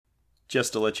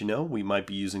Just to let you know, we might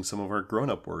be using some of our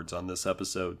grown-up words on this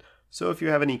episode. So if you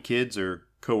have any kids or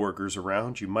coworkers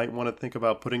around, you might want to think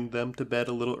about putting them to bed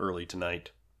a little early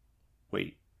tonight.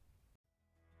 Wait.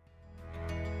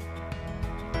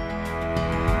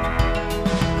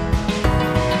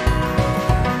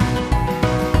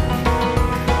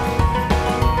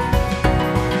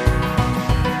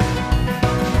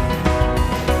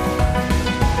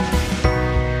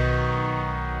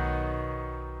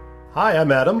 Hi,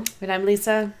 I'm Adam. And I'm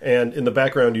Lisa. And in the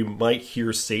background, you might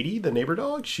hear Sadie, the neighbor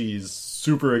dog. She's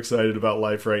super excited about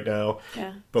life right now.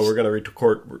 Yeah. But we're going to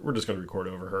record. We're just going to record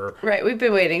over her. Right. We've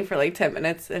been waiting for like 10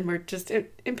 minutes and we're just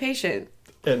impatient.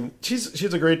 And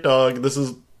she's a great dog.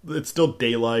 It's still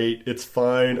daylight. It's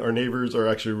fine. Our neighbors are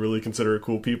actually really considerate,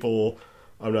 cool people.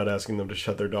 I'm not asking them to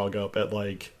shut their dog up at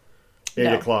like 8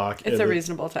 o'clock. It's a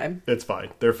reasonable time. It's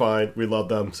fine. They're fine. We love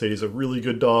them. Sadie's a really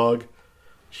good dog.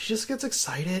 She just gets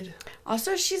excited.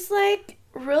 Also, she's like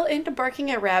real into barking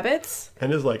at rabbits.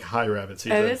 And is like high rabbit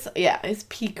season. It's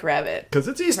peak rabbit. Because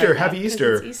it's Easter. Happy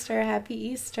Easter. It's Easter. Happy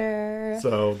Easter.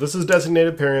 So this is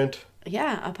Designated Parent.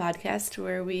 Yeah, a podcast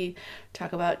where we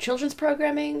talk about children's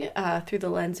programming through the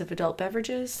lens of adult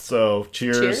beverages. So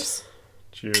cheers.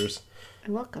 Cheers.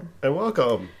 And welcome.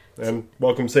 And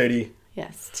welcome, Sadie.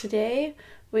 Yes. Today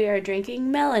we are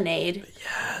drinking Melonade.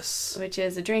 Yes. Which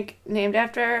is a drink named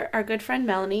after our good friend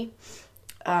Melanie.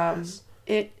 Yes.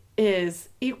 It is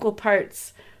equal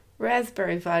parts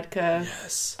raspberry vodka,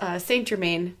 yes, Saint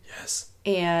Germain, yes,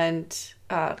 and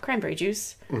cranberry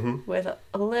juice with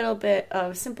a little bit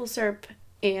of simple syrup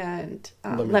and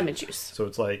lemon juice. So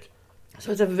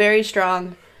it's a very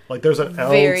strong, like there's an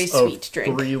very ounce sweet of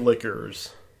drink. 3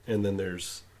 liquors, and then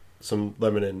there's some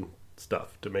lemon and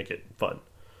stuff to make it fun.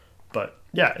 But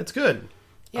yeah, it's good.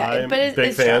 Yeah, but it's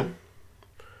big fan. strong.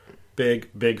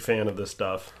 Big fan of this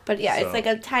stuff. But yeah, so. It's like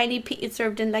a tiny, it's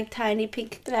served in like tiny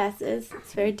pink glasses.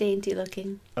 It's very dainty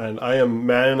looking. And I am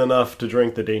man enough to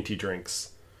drink the dainty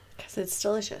drinks. Because it's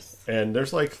delicious. And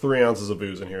there's like 3 ounces of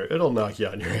booze in here. It'll knock you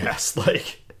on your ass.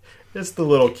 Like, it's the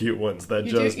little cute ones that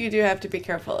You do have to be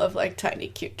careful of like tiny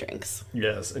cute drinks.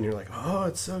 Yes, and you're like, oh,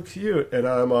 it's so cute. And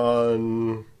I'm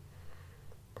on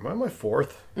my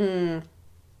 4th? 3rd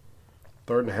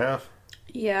and a half?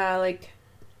 Yeah, like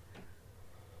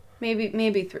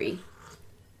maybe 3.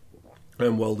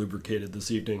 I'm well lubricated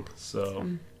this evening,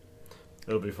 so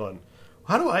it'll be fun.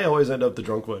 How do I always end up the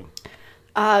drunk one?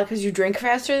 Because you drink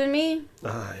faster than me.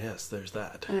 Ah, yes, there's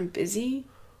that. And I'm busy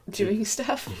doing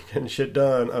stuff. Getting shit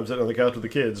done. I'm sitting on the couch with the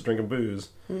kids, drinking booze.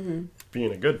 Mm-hmm.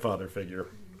 Being a good father figure.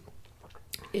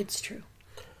 It's true.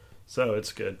 So,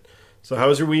 it's good. So, how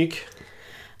was your week?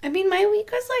 I mean, my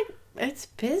week was like, it's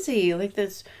busy. Like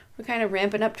this, we're kind of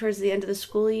ramping up towards the end of the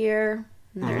school year.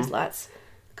 And there's lots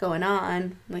going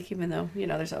on. Like, even though,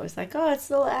 there's always like, oh, it's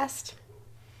the last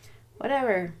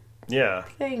whatever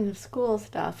thing of school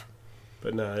stuff.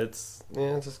 But no, it's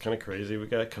just kind of crazy. We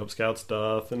got Cub Scout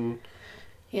stuff and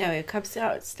we have Cub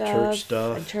Scout stuff,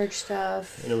 church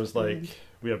stuff, and it was like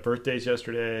we had birthdays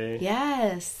yesterday.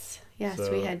 Yes,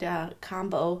 so we had a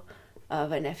combo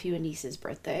of a nephew and niece's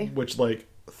birthday. Which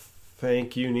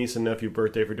thank you, niece and nephew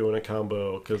birthday, for doing a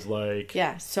combo, because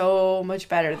so mumuch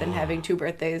better than having 2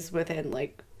 birthdays within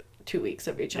 2 weeks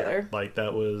of each other. Like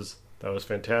that was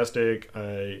fantastic.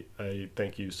 I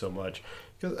thank you so much.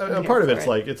 Because part of it's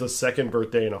it's a 2nd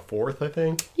birthday and a 4th, I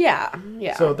think. Yeah.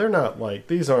 So they're not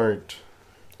these aren't.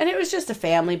 And it was just a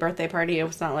family birthday party. It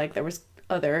was not like there was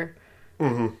other,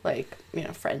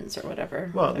 friends or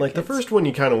whatever. Well, the first one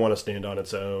you kind of want to stand on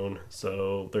its own.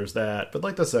 So there's that.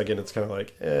 But the second, it's kind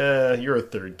of you're a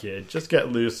 3rd kid. Just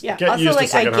get loose. Yeah. Get also, used to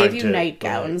second I gave you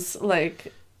nightgowns.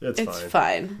 It's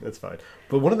fine. It's fine.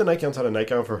 But one of the nightgowns had a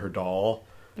nightgown for her doll.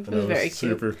 It was very cute.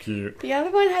 Super cute. The other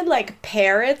one had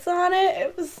parrots on it.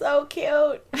 It was so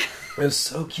cute. It was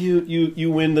so cute.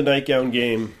 You win the nightgown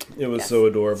game. It was so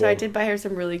adorable. So I did buy her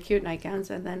some really cute nightgowns,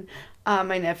 and then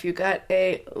my nephew got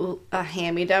a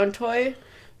hand-me-down toy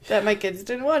that my kids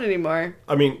didn't want anymore.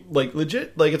 I mean,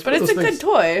 legit, it's. But it's a good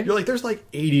toy. You're there's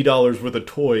 $80 worth of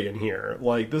toy in here.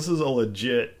 This is a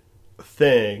legit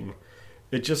thing.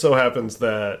 It just so happens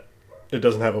that it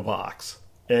doesn't have a box,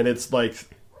 and it's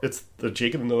it's the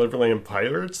Jacob and the Neverland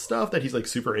Pirates stuff that he's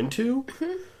super into.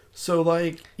 Mm-hmm. So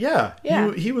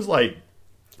he was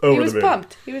over the moon.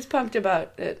 He was pumped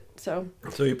about it. So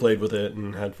he played with it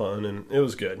and had fun, and it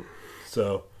was good.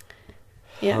 So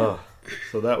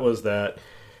so that was that.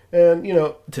 And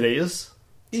today is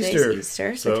Easter. Today's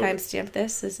Easter. So timestamp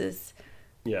this. This is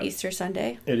Easter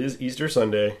Sunday. It is Easter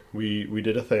Sunday. We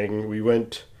did a thing. We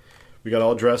got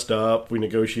all dressed up. We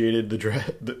negotiated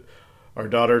our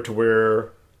daughter to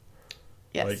wear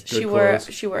Yes, Like, good she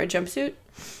clothes. wore a jumpsuit,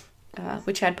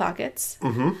 which had pockets.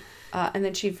 Mm-hmm. And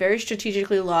then she very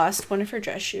strategically lost one of her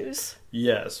dress shoes.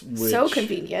 Yes. So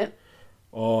convenient.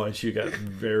 Oh, and she got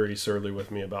very surly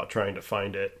with me about trying to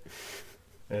find it.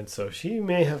 And so she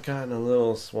may have gotten a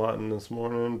little swatting this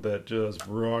morning that just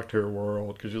rocked her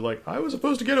world. Because you're like, I was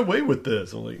supposed to get away with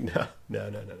this. I'm like, no.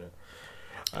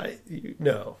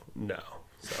 No.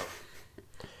 So,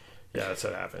 yeah, that's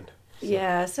what happened. So.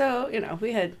 Yeah, so,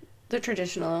 we had the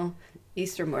traditional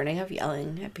Easter morning of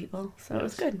yelling at people. So It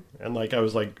was good. And, I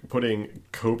was, putting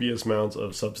copious amounts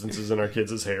of substances in our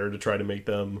kids' hair to try to make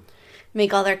them...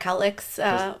 Make all their cowlicks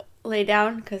lay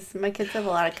down. Because my kids have a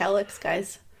lot of cowlicks,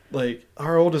 guys.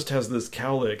 Our oldest has this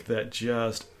cowlick that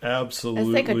just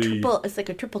absolutely... It's like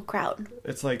a triple crown.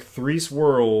 It's like 3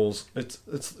 swirls. It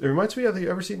reminds me of, have you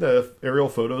ever seen the aerial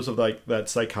photos of that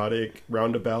psychotic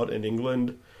roundabout in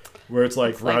England? Where it's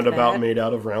roundabout made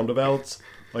out of roundabouts?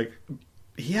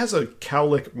 He has a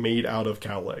cowlick made out of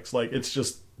cowlicks. It's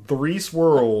just 3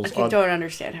 swirls I don't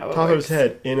understand how it top works. of his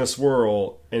head in a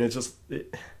swirl, and it's just...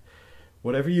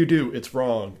 whatever you do, it's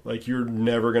wrong. You're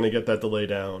never going to get that to lay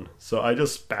down. So I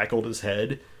just spackled his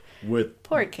head with...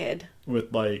 Poor kid.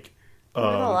 With, with a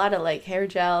lot of, hair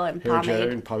gel and pomade. Hair gel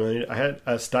and pomade. I had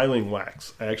a styling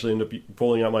wax. I actually ended up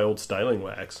pulling out my old styling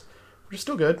wax, which is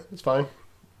still good. It's fine.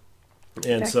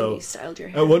 And so, you styled your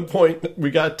hair. at one point,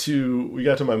 we got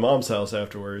to my mom's house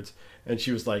afterwards, and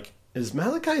she was like, "Is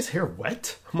Malachi's hair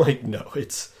wet?" I'm like, "No,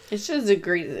 it's just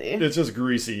greasy. It's just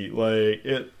greasy.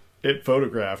 It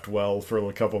photographed well for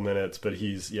a couple minutes, but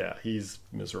he's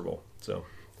miserable. So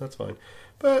that's fine.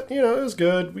 But it was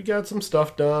good. We got some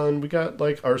stuff done. We got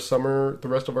the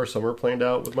rest of our summer planned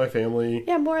out with my family.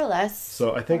 Yeah, more or less.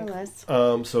 So I think,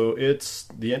 so it's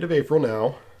the end of April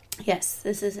now. Yes,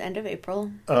 this is end of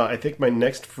April. I think my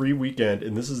next free weekend,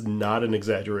 and this is not an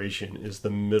exaggeration, is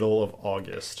the middle of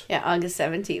August. Yeah, August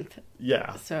 17th.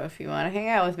 Yeah. So if you want to hang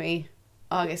out with me,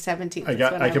 August 17th.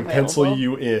 I can pencil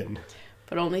you in.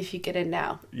 But only if you get in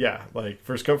now. Yeah,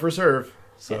 first come, first serve.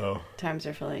 So yeah, times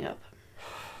are filling up.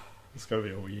 It's going to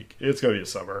be a week. It's going to be a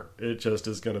summer. It just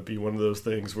is going to be one of those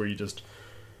things where you just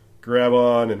grab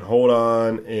on and hold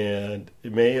on. And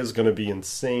May is going to be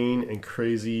insane and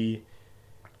crazy.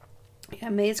 Yeah,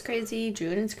 May is crazy.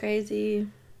 June is crazy.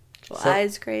 July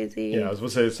is crazy. Yeah, I was going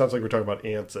to say, it sounds like we're talking about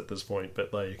ants at this point.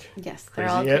 But yes, they're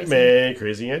all crazy. Crazy Aunt May,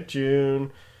 crazy Aunt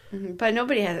June. Mm-hmm. But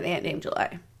nobody has an aunt named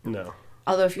July. No.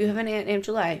 Although if you have an aunt named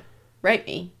July, write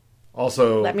me.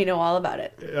 Also, let me know all about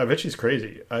it. I bet she's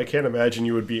crazy. I can't imagine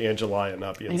you would be Aunt July and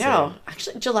not be insane. I know.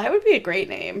 Actually, July would be a great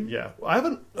name. Yeah. I have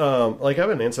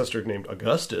an ancestor named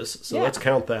Augustus, so let's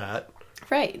count that.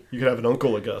 Right. You could have an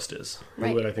Uncle Augustus,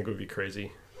 right. Who I think would be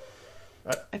crazy.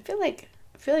 I feel like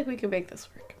we could make this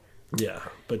work. Yeah,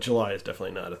 but July is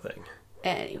definitely not a thing.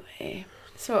 Anyway,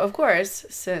 so of course,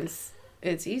 since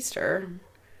it's Easter,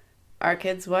 our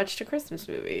kids watched a Christmas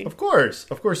movie. Of course,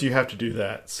 you have to do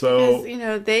that. So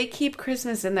because, they keep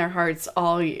Christmas in their hearts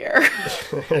all year,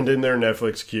 and in their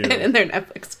Netflix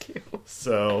queue.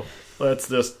 So let's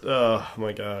just, oh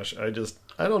my gosh, I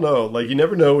don't know. You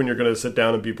never know when you're going to sit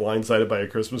down and be blindsided by a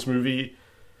Christmas movie.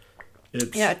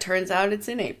 It turns out it's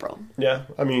in April. Yeah,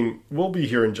 I mean, we'll be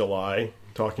here in July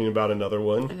talking about another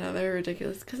one. Another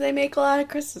ridiculous, because they make a lot of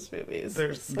Christmas movies.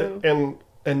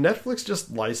 And Netflix just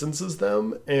licenses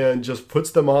them and just puts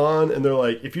them on, and they're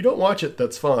like, if you don't watch it,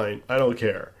 that's fine. I don't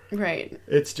care. Right.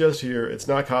 It's just here. It's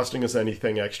not costing us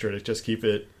anything extra to just keep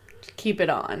it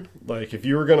on. If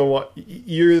you were gonna watch,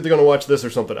 you're either gonna watch this or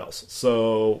something else.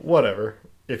 So whatever.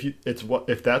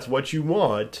 If that's what you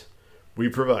want, we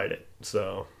provide it.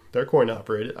 So they're coin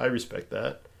operated. I respect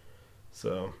that.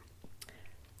 So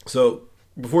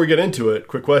before we get into it,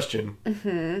 quick question: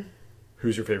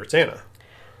 Who's your favorite Santa?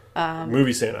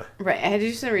 Movie Santa. Right. I had to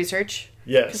do some research.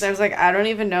 Yes. Because I was like, I don't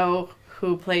even know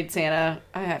who played Santa.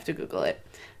 I have to Google it.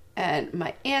 And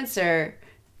my answer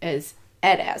is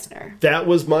Ed Asner. That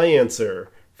was my answer.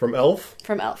 From Elf?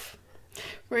 From Elf.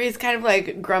 Where he's kind of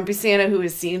like grumpy Santa who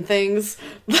has seen things.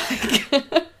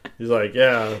 He's like,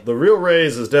 yeah, the real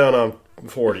raise is down on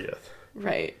 40th.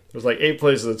 Right. There's 8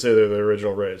 places that say they're the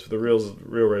original raise, but the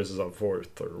real raise is on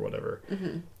 4th or whatever.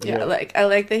 Mm-hmm. Yeah, I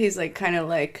like that he's kind of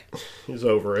he's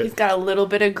over it. He's got a little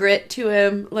bit of grit to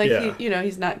him.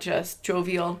 He's not just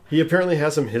jovial. He apparently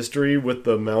has some history with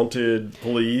the mounted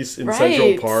police in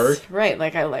Central Park. Right.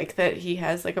 I like that he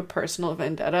has a personal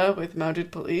vendetta with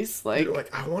mounted police. I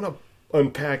want to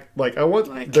unpack. I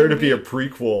want there to be a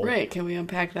prequel. Right. Can we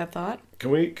unpack that thought? Can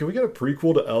we get a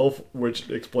prequel to Elf, which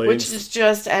explains... Which is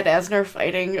just Ed Asner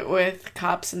fighting with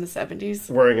cops in the 70s.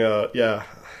 Wearing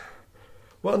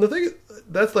Well, and the thing is,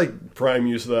 that's like prime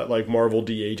use of that like Marvel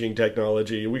de-aging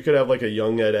technology. We could have like a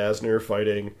young Ed Asner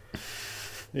fighting.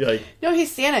 Like, No,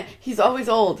 he's Santa. He's always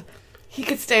old. He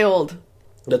could stay old.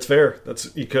 that's fair.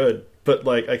 He could, but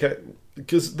like I can't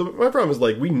because my problem is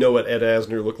like we know what Ed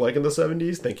Asner looked like in the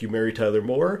 '70s. Thank you, Mary Tyler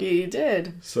Moore. He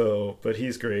did. So, but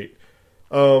he's great.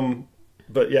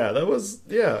 But yeah, that was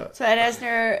So Ed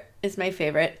Asner is my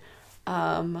favorite.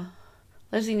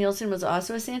 Leslie Nielsen was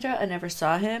also a Santa. I never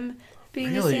saw him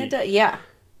being Really? a Santa. Yeah.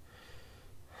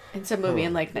 In some movie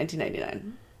in like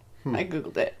 1999. I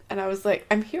Googled it. And I was like,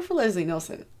 I'm here for Leslie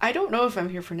Nielsen. I don't know if I'm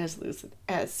here for Leslie Nielsen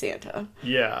as Santa.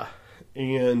 Yeah,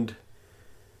 and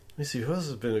let me see who else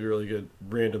has been a really good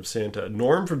random Santa.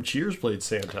 Norm from Cheers played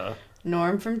Santa.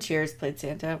 Norm from Cheers played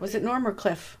Santa. Was it Norm or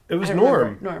Cliff? It was I don't Norm.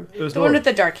 remember. Norm. It was the Norm. one with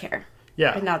the dark hair.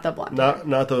 Yeah, And not the blonde. not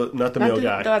the male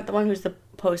guy. Not the one who's the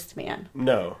postman.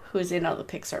 No, Who's in all the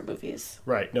Pixar movies.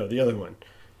 right. No, the other one.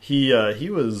 He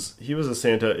was a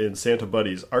Santa in Santa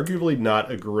Buddies. Arguably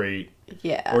not a great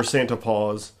Yeah. or Santa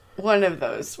Paws. One of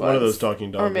those One of ones. those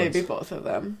talking dog Or maybe ones. both of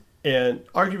them. And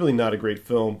arguably not a great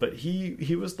film, but he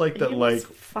was like that He like was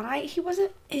fine. He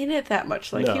wasn't in it that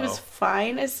much. Like, he No. was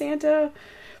fine as Santa,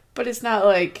 but it's not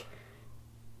like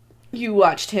you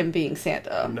watched him being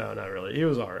Santa. no, not really. He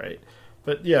was all right.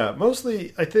 But yeah,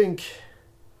 mostly I think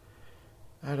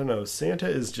I don't know, Santa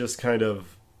is just kind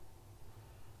of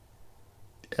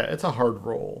it's a hard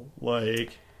role.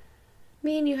 Like, I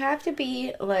mean, you have to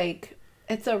be, like,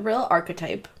 it's a real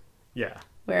archetype yeah.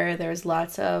 where there's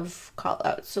lots of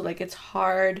call-outs. So, like, it's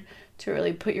hard to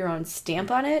really put your own stamp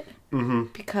on it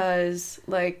because,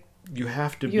 like, You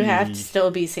have to you have to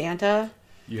still be Santa,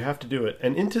 you have to do it.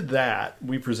 And into that,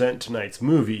 we present tonight's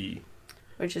movie.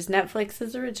 which is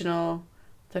Netflix's original,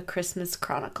 The Christmas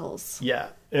Chronicles. Yeah.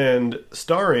 And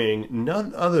starring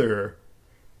none other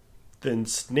than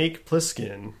Snake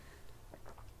Plissken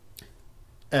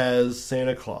as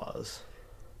Santa Claus.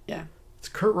 Yeah. It's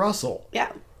Kurt Russell,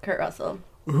 Yeah, Kurt Russell.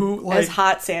 who like As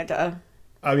hot Santa.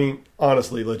 I mean,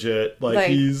 honestly, legit. Like, Like-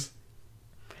 he's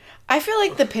I feel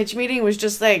like the pitch meeting was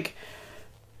just like,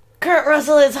 Kurt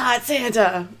Russell is hot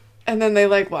Santa. And then they,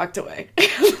 like, walked away.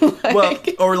 Like, well,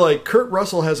 or like Kurt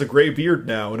Russell has a gray beard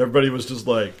now, and everybody was just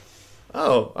like,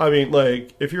 "Oh, I mean,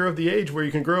 like if you're of the age where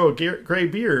you can grow a gray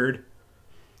beard,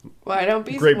 why don't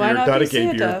be gray why beard, not not be a gay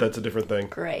Santa? beard. That's a different thing.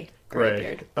 Gray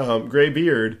Gray, beard. gray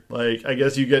beard. Like I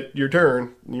guess you get your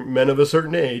turn. You're men of a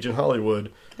certain age in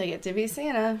Hollywood, They get to be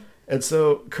Santa. and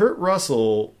so Kurt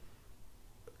Russell,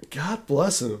 God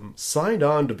bless him, signed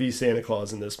on to be Santa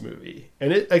Claus in this movie.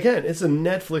 And it's a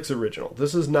Netflix original.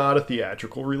 This is not a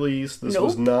theatrical release. This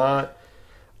was Nope. not.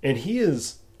 And he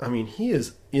is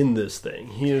in this thing.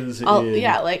 He is Oh, in.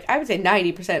 yeah, like, I would say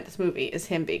 90% of this movie is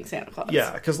him being Santa Claus.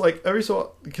 Yeah, because like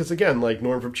because again, like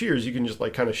Norm from Cheers, you can just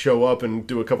like kind of show up and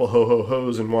do a couple ho ho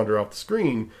ho's and wander off the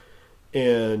screen,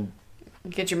 and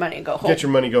Get your money and go home. get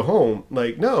your money, go home.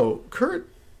 Like no, Kurt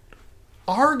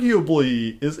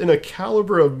arguably is in a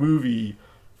caliber of movie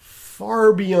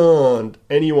far beyond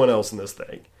anyone else in this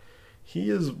thing. He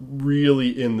is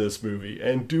really in this movie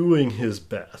and doing his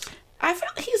best. I feel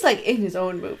like he's, like, in his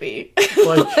own movie.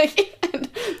 Like- Like, and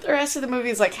the rest of the movie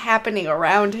is, like, happening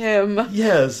around him.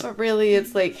 Yes, But really,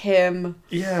 it's, like, him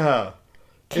yeah.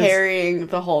 carrying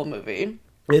the whole movie.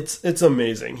 It's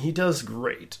amazing. He does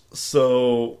great.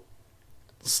 So,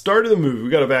 start of the movie, we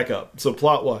got to back up. So,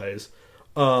 plot wise,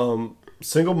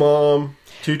 single mom,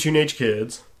 2 teenage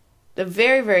kids. The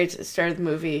very, very start of the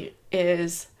movie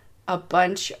is a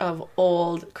bunch of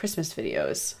old Christmas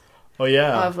videos Oh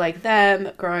yeah, of, like, them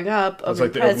growing up, That's opening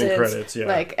like the opening presents, credits, yeah.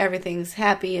 like, everything's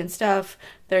happy and stuff.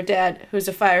 Their dad, who's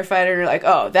a firefighter, and you're like,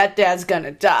 oh, that dad's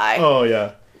gonna die. oh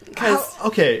yeah. 'Cause-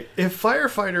 Okay, if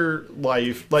firefighter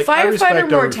life, like I respect Firefighter our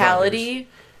mortality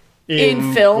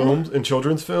in film films, in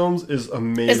children's films, is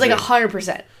amazing. is like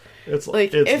 100%. It's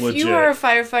Like, it's if legit. you are a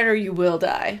firefighter, you will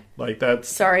die. Like that's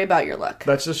Sorry about your luck.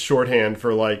 just shorthand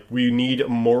for like we need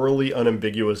morally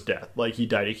unambiguous death. Like he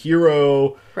died a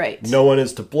hero. Right. No one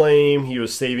is to blame. He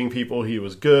was saving people. He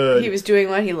was good. He was doing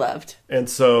what he loved. And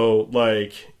so,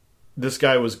 like, this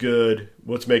guy was good.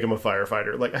 Let's make him a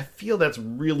firefighter. Like, I feel that's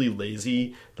really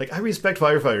lazy. Like, I respect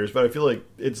firefighters, but I feel like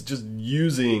it's just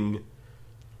using.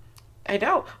 I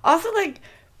know. Also, like,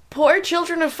 poor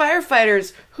children of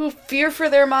firefighters who fear for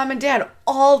their mom and dad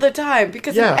all the time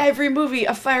because Yeah. in every movie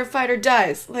a firefighter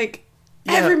dies. Like,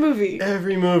 Yeah, every movie.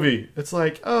 Every movie. It's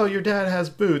like, oh, your dad has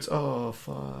boots. Oh,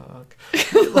 fuck.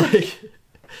 Like,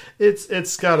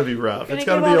 It's got to be rough. Gonna It's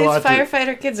got give to all be a these lot.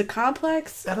 firefighter kids a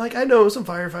complex. And like I know some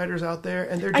firefighters out there,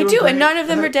 and they're I doing do, great. and none of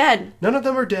them are dead. None of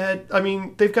them are dead. I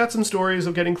mean, they've got some stories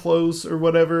of getting close or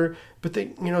whatever, but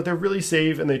they're really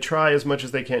safe and they try as much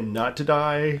as they can not to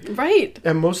die. Right.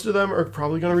 And most of them are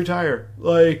probably going to retire.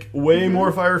 Like way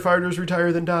more firefighters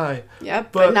retire than die.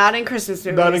 Yep, but not in Christmas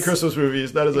movies. Not in Christmas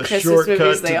movies. That is a Christmas shortcut.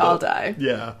 movies, they all die.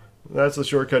 Yeah, that's the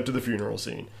shortcut to the funeral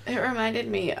scene. It reminded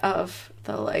me of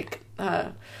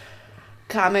the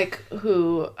comic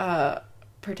who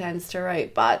pretends to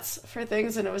write bots for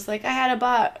things, and it was like, I had a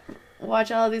bot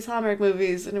watch all of these Hallmark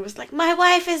movies, and it was like, my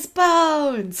wife is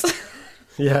Bones.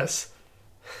 Yes.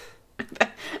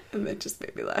 And that just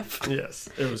made me laugh. Yes,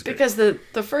 it was good. Because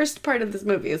the first part of this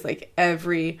movie is like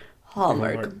every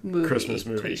Hallmark movie, Christmas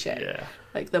movie, cliche. yeah.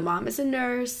 Like the mom is a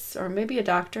nurse or maybe a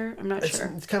doctor. I'm not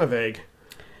sure. It's kind of vague.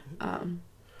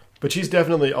 But she's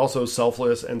definitely also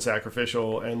selfless and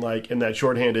sacrificial, and like in that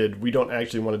shorthanded, we don't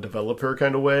actually want to develop her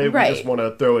kind of way. Right. We just want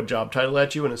to throw a job title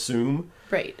at you and assume.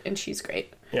 Right, and she's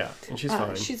great. Yeah, and she's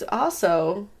fine. She's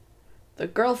also the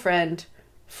girlfriend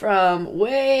from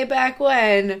way back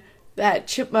when, that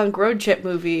Chipmunk Road Trip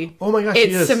movie. Oh my gosh,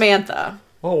 it's she is. Samantha.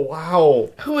 Oh wow,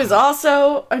 Who is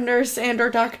also a nurse and or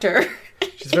doctor.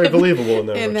 she's very believable in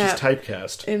that. in She's that-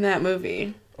 typecast. In that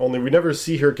movie. Only we never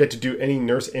see her get to do any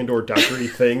nurse and or doctory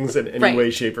things in any Right. way,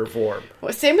 shape, or form.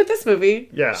 Well, same with this movie.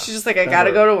 Yeah, She's just like, I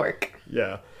gotta never. go to work.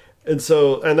 Yeah. And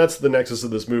that's the nexus of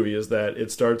this movie, is that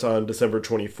it starts on December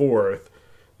 24th.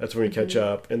 That's when we catch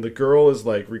up. And the girl is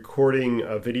like recording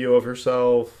a video of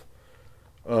herself,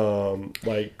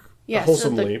 Yeah,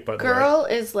 wholesomely, so the by the girl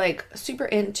is like super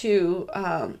into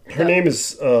way. Her name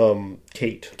is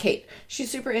Kate. Kate. She's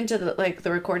super into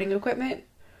the recording equipment.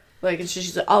 Like, and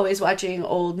she's always watching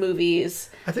old movies.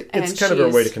 I think and it's kind of her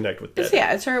way to connect with dead.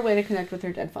 Yeah, it's her way to connect with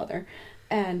her dead father.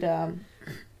 And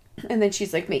then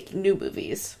she's like making new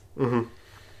movies. Mm-hmm.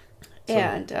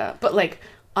 And but like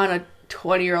on a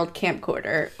 20-year-old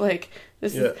camcorder. Like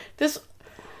this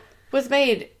was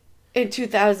made in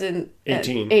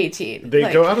 2018.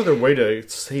 They go out of their way to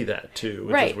say that too,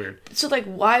 which is weird. So like,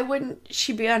 why wouldn't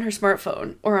she be on her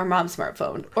smartphone or her mom's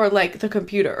smartphone or like the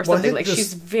computer or something? Like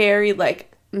she's very like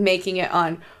making it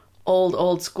on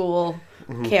old school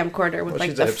camcorder with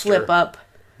like the flip up.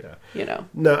 Yeah. You know.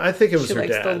 No, I think it was She her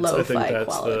likes the dad's. I think lo-fi that's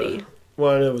quality.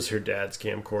 Well, it was her dad's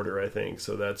camcorder, I think.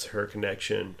 So that's her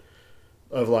connection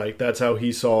of like, that's how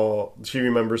she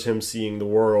remembers him seeing the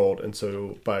world. And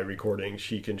so by recording,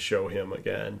 she can show him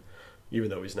again, even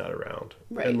though he's not around.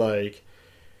 Right. And like,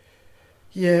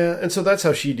 yeah. And so that's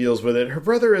how she deals with it. Her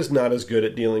brother is not as good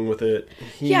at dealing with it.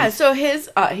 So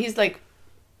he's like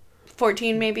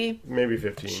 14 maybe. Maybe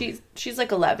 15. She's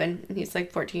like 11 and he's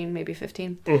like 14, maybe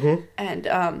 15. Mm-hmm.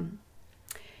 And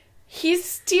he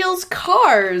steals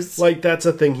cars. Like, that's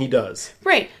a thing he does.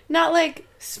 Right. Not like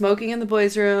smoking in the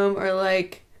boys' room or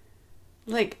like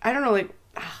I don't know, like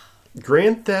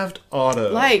Grand Theft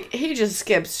Auto. like he just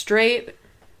skips straight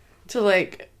to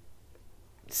like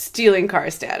stealing car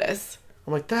status.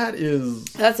 I'm like,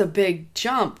 that's a big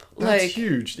jump. That's like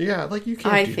huge. Yeah, like you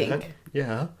can't do that.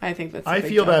 Yeah. I think that's I big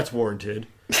feel jump. that's warranted.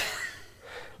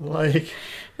 like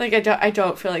I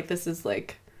don't feel like this is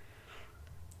like,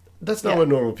 that's not what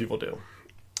normal people do.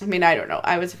 I mean, I don't know.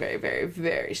 I was a very, very,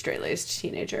 very straight-laced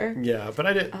teenager. Yeah, but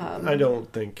I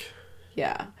don't think.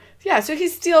 Yeah. Yeah, so he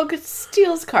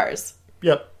steals cars.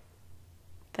 Yep.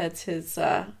 That's his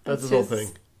That's his whole thing.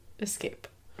 Escape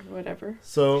or whatever.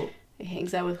 So he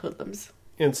hangs out with hoodlums.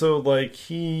 And so like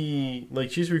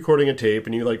she's recording a tape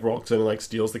and he like walks in and like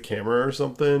steals the camera or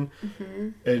something.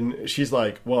 Mm-hmm. And she's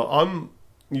like, "Well,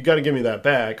 you got to give me that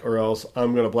back or else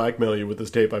I'm going to blackmail you with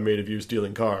this tape I made of you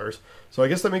stealing cars." So I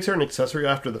guess that makes her an accessory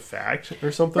after the fact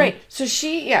or something. Right. So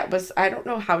she I don't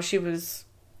know how she was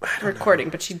recording,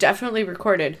 but she definitely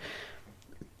recorded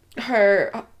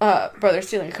her brother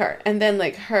stealing a car. And then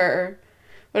like her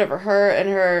and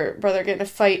her brother get in a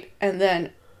fight, and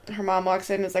then her mom walks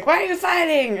in and is like, "Why are you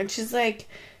fighting?" And she's like,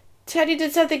 "Teddy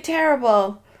did something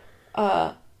terrible."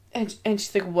 And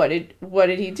she's like, what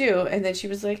did he do? And then she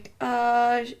was like,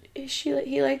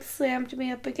 he like slammed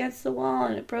me up against the wall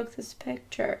and it broke this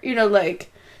picture. You know,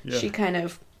 like she kind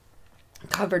of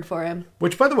covered for him.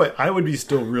 Which, by the way, I would be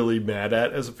still really mad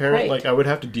at as a parent. Right. Like, I would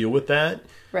have to deal with that.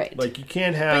 Right. Like, you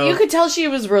can't have... But you could tell she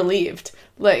was relieved.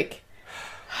 Like...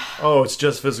 Oh, it's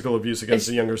just physical abuse against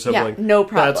a younger sibling. Yeah, no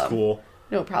problem. That's cool.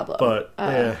 No problem. But,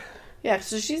 yeah,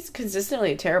 so she's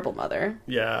consistently a terrible mother.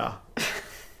 Yeah.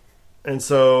 And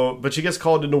so... But she gets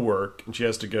called into work, and she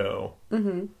has to go.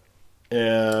 Mm-hmm.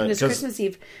 And it's Christmas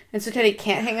Eve. And so Teddy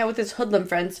can't hang out with his hoodlum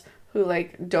friends who,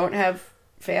 like, don't have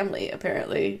family,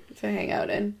 apparently, to hang out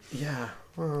in. Yeah.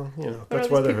 Well, you know, What that's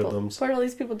are why all they're these people- hoodlums. What are all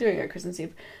these people doing at Christmas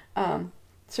Eve?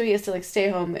 So he has to like stay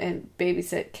home and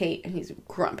babysit Kate, and he's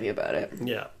grumpy about it.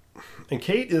 Yeah. And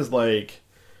Kate is like,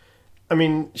 I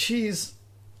mean, she's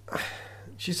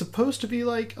supposed to be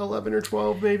like 11 or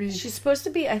 12 maybe. She's supposed to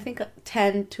be, I think,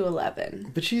 10 to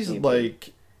 11. But she's maybe.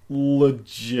 like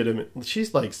legitimate.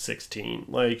 She's like 16.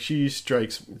 Like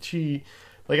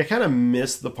I kind of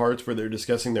miss the parts where they're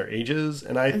discussing their ages,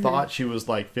 and I thought she was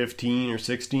like 15 or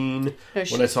 16 No,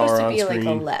 she's when I saw her supposed to on be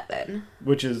screen. like 11.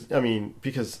 Which is, I mean,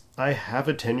 because I have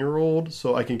a 10-year-old,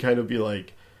 so I can kind of be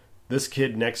like, this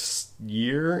kid next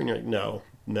year, and you're like,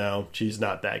 no, she's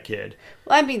not that kid.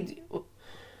 Well, I mean,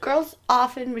 girls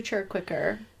often mature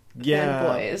quicker Yeah,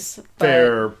 than boys.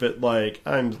 fair, but like,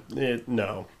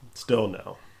 no, still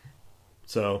no.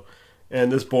 So, and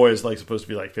this boy is like supposed to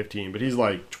be like 15, but he's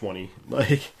like 20.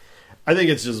 Like, I think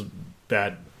it's just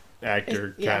bad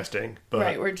actor casting. But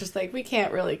right, we're just like, we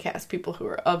can't really cast people who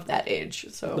are of that age.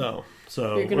 So no,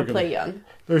 so you're going to play young.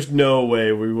 There's no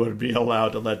way we would be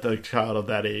allowed to let the child of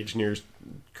that age near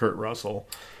Kurt Russell.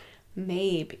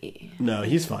 Maybe. No,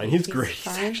 he's fine. He's great.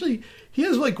 Fine? He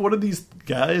is like one of these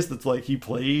guys that's like, he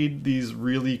played these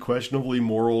really questionably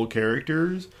moral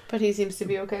characters. But he seems to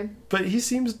be okay. But he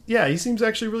seems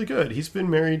actually really good. He's been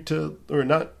married to, or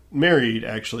not married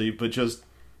actually, but just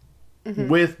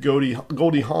with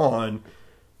Goldie Hawn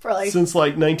For like, since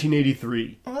like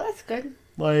 1983. well, that's good.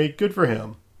 Like, good for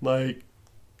him. Like,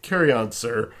 carry on,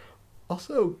 sir.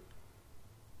 Also,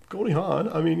 Goldie Hawn,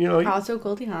 I mean, you know, Also,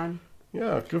 Goldie Hawn.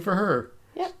 yeah, good for her.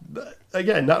 Yep.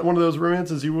 Again, not one of those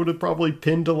romances you would have probably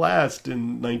pinned to last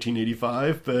in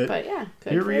 1985, but yeah,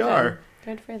 good here for we them. are.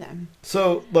 Good for them.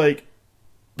 So, like,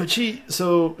 but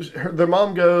their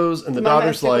mom goes, and the Mom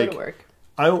daughter's has to go like, to work.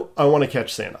 I want to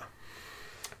catch Santa.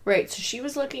 Right, so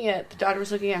the daughter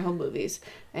was looking at home movies,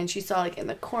 and she saw, like, in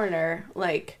the corner,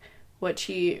 like, what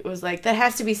she was like, that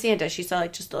has to be Santa. She saw,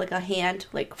 like, just, like, a hand,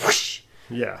 like, whoosh,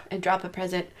 Yeah. and drop a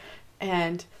present,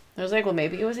 and I was like, well,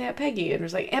 maybe it was Aunt Peggy, and it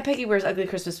was like, Aunt Peggy wears ugly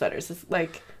Christmas sweaters. It's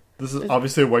like, This is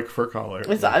obviously a white fur collar.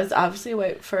 it's obviously a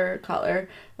white fur collar,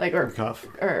 like, or Cuff.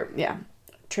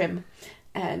 trim.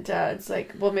 And it's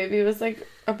like, well, maybe it was like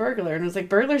a burglar, and it was like,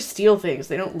 burglars steal things,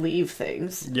 they don't leave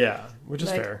things. Yeah, which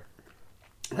is Like, fair.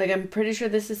 Like, I'm pretty sure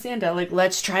this is Santa. Like,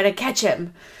 let's try to catch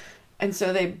him. And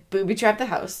so they booby trap the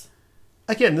house.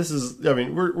 Again, this is, I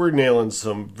mean, we're nailing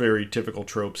some very typical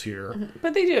tropes here.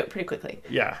 But they do it pretty quickly.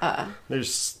 Yeah. They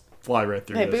just fly right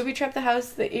through They this. booby trap the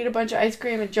house. They eat a bunch of ice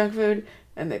cream and junk food.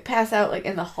 And they pass out, like,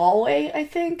 in the hallway, I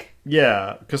think.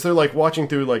 Yeah, because they're like watching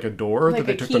through like a door Like that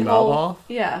they a took the knob keyhole. off.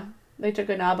 Yeah. They took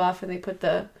a knob off and they put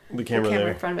the camera there.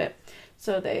 in front of it.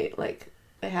 So they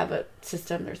have a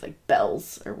system. There's, like,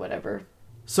 bells or whatever.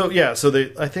 So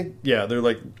they're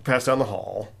like passed down the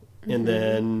hall, and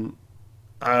then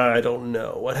I don't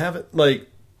know what happened. Like,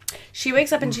 She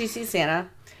wakes up and she sees Santa.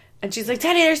 And she's like,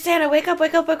 Teddy, there's Santa. Wake up,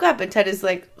 wake up, wake up. And Ted is,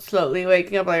 like, slowly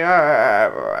waking up, like,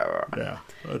 yeah,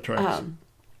 that tracks.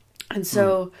 And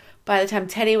so by the time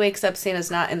Teddy wakes up,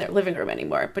 Santa's not in their living room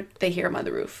anymore, but they hear him on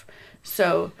the roof.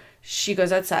 So she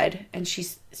goes outside and she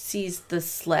sees the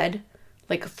sled,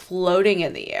 like, floating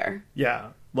in the air. Yeah,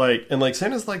 like, and like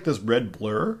Santa's like this red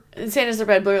blur. And Santa's the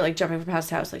red blur, like, jumping from house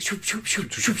to house, like, shoop, shoop,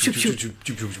 shoop, shoop, shoop, shoop.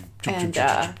 And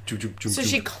so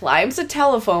she climbs a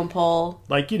telephone pole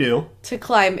like you do, to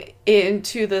climb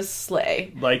into the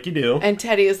sleigh. like you do, And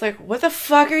Teddy is like, what the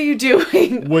fuck are you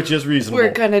doing? which is reasonable.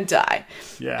 We're gonna die.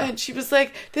 Yeah. And she was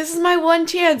like, this is my one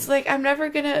chance. Like, I'm never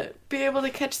gonna be able to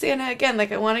catch Santa again.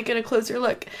 Like, I want to get a closer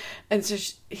look. And so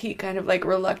he kind of, like,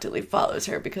 reluctantly follows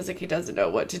her because, like, he doesn't know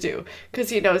what to do. Because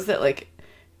he knows that, like,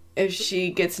 if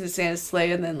she gets into Santa's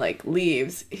sleigh and then, like,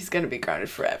 leaves, he's gonna be grounded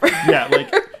forever. Yeah, like,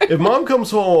 if mom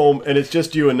comes home and it's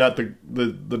just you and not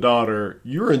the daughter,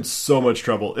 you're in so much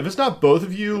trouble. If it's not both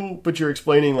of you, but you're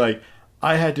explaining, like,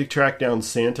 I had to track down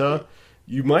Santa,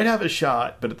 you might have a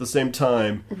shot, but at the same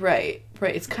time... Right.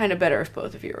 It's kind of better if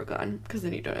both of you are gone, because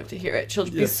then you don't have to hear it. She'll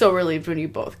be so relieved when you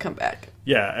both come back.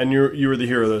 Yeah, and you were the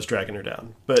hero that was tracking her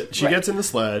down. But she gets in the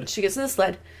sled. She gets in the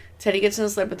sled. Teddy gets in the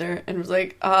sled with her and was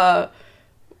like,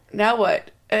 now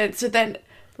what? And so then,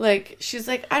 like, she's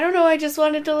like, I don't know, I just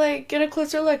wanted to, like, get a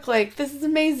closer look. Like, this is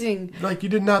amazing. Like, you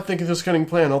did not think of this cunning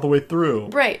plan all the way through.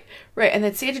 Right. And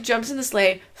then Santa jumps in the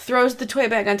sleigh, throws the toy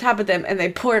bag on top of them, and they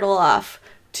portal off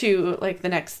to, like, the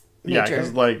next Yeah, major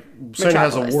because, like, Santa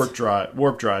has a metropolis.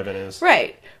 warp drive in his...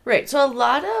 Right. So a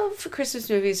lot of Christmas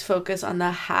movies focus on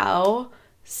the how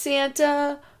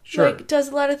Santa... Sure. Like, does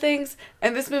a lot of things,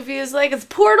 and this movie is like, it's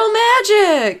portal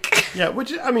magic! Yeah,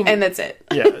 which, I mean... And that's it.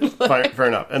 Yeah, fair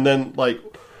enough. And then, like,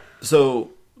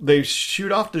 so they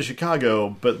shoot off to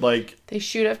Chicago, but, like... They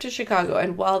shoot up to Chicago,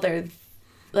 and while they're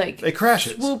like They crash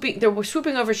it. They're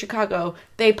swooping over Chicago.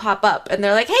 They pop up and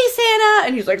they're like, "Hey, Santa!"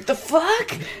 And he's like, "The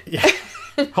fuck." Yeah.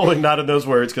 Only not in those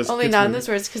words because Only not in those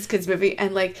words because kids movie,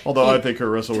 and like although I think Kurt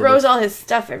Russell throws all his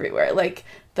stuff everywhere. Like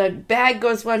the bag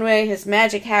goes one way, his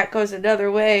magic hat goes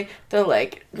another way, the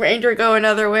like reindeer go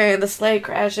another way, and the sleigh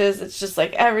crashes. It's just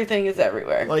like everything is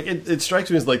everywhere. like it strikes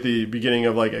me as like the beginning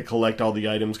of like a collect all the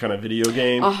items kind of video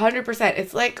game. 100%.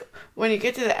 It's like when you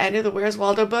get to the end of the Where's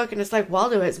Waldo book, and it's like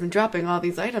Waldo has been dropping all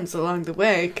these items along the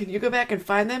way. Can you go back and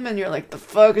find them? And you're like, the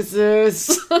fuck is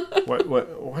this?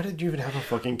 Why did you even have a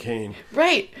fucking cane?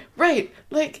 Right.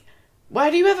 Like, why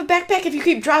do you have a backpack if you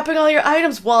keep dropping all your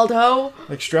items, Waldo?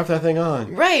 Like strap that thing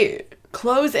on. Right.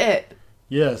 Close it.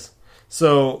 Yes.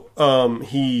 So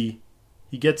he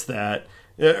gets that,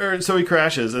 or so he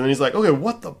crashes, and then he's like, okay,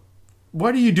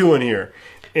 what are you doing here?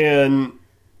 And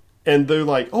they're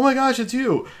like, oh my gosh, it's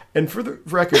you. And for the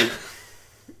record,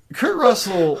 Kurt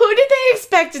Russell. Who did they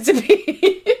expect it to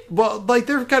be? Well, like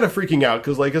they're kind of freaking out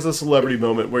because like it's a celebrity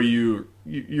moment where you're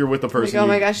with the person. Like, oh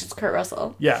my gosh, it's Kurt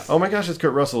Russell. Yeah. Oh my gosh, it's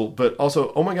Kurt Russell. But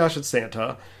also, oh my gosh, it's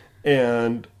Santa.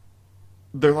 And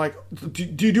they're like, do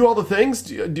you do all the things?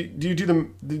 Do you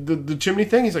do the chimney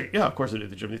thing? He's like, yeah, of course I do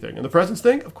the chimney thing. And the presents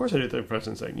thing? Of course I do the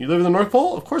presents thing. You live in the North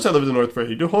Pole? Of course I live in the North Pole.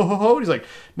 You do ho ho ho? He's like,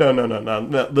 no.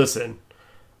 Listen,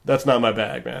 that's not my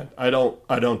bag, man. I don't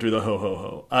do the ho ho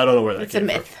ho. I don't know where that came from.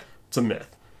 It's a myth. It's a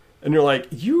myth. And you're like,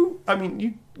 you're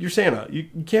Santa. You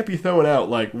can't be throwing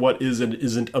out like what is and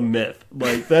isn't a myth.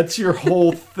 Like that's your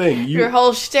whole thing. Your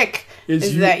whole shtick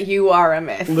is that you are a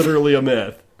myth. Literally a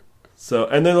myth. So,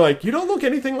 and then like, you don't look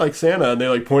anything like Santa, and they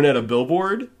like point at a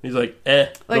billboard. He's like,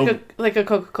 like a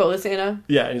Coca-Cola Santa.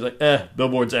 Yeah, and he's like,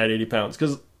 billboard's at 80 pounds.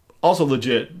 Because also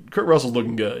legit, Kurt Russell's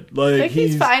looking good. Like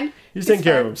he's fine. He's taking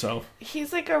care of himself.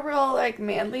 He's like a real like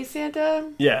manly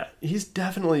Santa. Yeah, he's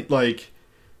definitely like,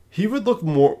 he would look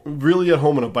more really at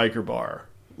home in a biker bar,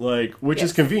 like, which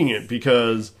is convenient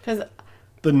because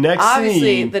the next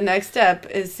scene, the next step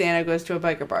is Santa goes to a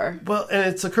biker bar. Well, and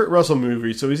it's a Kurt Russell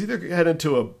movie, so he's either headed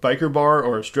to a biker bar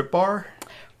or a strip bar.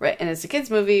 Right, and it's a kids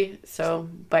movie, so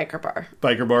biker bar.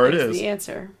 Biker bar it is. The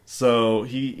answer. So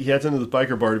he heads into this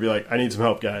biker bar to be like, I need some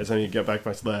help, guys. I need to get back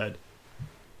my sled.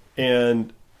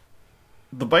 And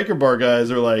the biker bar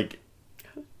guys are like,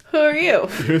 who are you?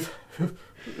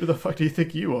 Who the fuck do you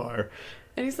think you are?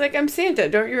 And he's like, I'm Santa.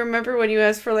 Don't you remember when you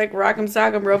asked for like Rock'em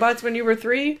Sock'em Robots when you were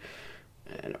 3?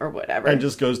 Or whatever. And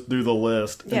just goes through the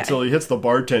list until he hits the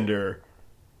bartender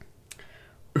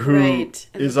who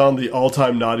is on the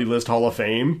all-time naughty list Hall of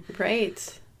Fame.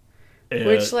 Right.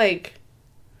 Which, like,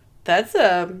 that's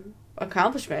a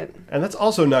accomplishment. And that's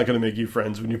also not going to make you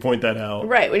friends when you point that out.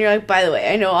 Right. When you're like, by the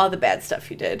way, I know all the bad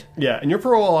stuff you did. Yeah, and your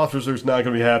parole officer's not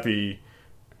going to be happy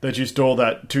that you stole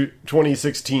that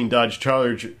 2016 Dodge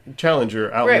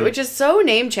Challenger out. Right, which is so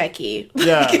name-checky.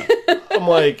 Yeah. I'm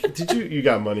like, you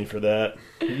got money for that.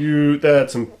 That had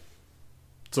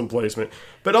some placement.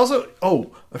 But also,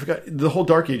 I forgot, the whole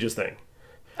Dark Ages thing.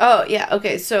 Oh, yeah,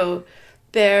 okay, so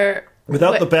they're...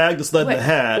 Without the bag, the sled, and the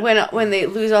hat. When they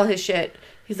lose all his shit,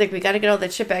 he's like, we gotta get all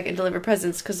that shit back and deliver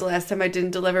presents, because the last time I didn't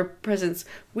deliver presents,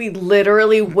 we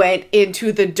literally went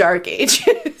into the Dark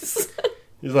Ages.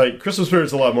 He's like, Christmas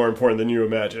spirit's a lot more important than you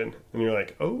imagine. And you're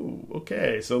like, oh,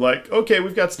 okay. So, like, okay,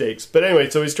 we've got stakes. But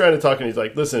anyway, so he's trying to talk, and he's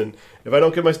like, listen, if I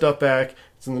don't get my stuff back,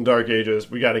 it's in the Dark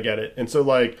Ages. We got to get it. And so,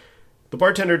 like, the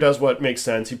bartender does what makes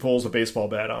sense. He pulls a baseball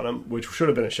bat on him, which should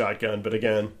have been a shotgun, but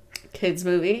again. Kids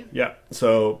movie. Yeah.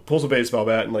 So, pulls a baseball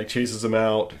bat and, like, chases him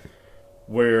out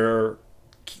where...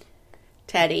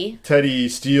 Teddy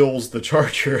steals the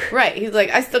Charger. Right. He's like,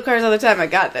 I steal cars all the time. I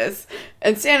got this.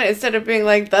 And Santa, instead of being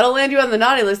like, that'll land you on the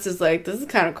naughty list, is like, this is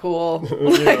kind of cool.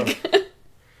 Like,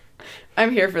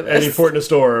 I'm here for this. Any port in a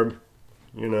storm,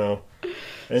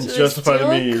 And so justify the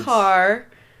means. A car,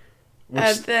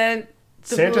 and then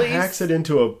Santa hacks it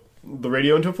into the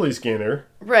radio into a police scanner.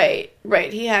 Right.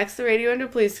 He hacks the radio into a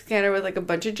police scanner with like a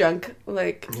bunch of junk.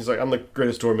 Like, he's like, I'm the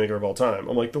greatest door maker of all time.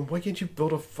 I'm like, then why can't you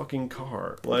build a fucking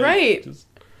car? Like, right.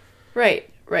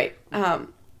 Right.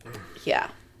 Yeah.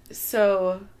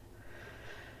 So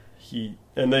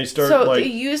they start. So like, they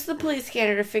use the police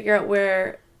scanner to figure out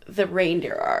where the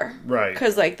reindeer are. Right.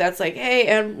 Because like that's like, hey,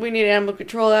 and we need animal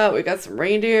control out. We got some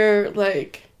reindeer.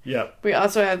 Like. Yep. We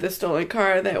also have the stolen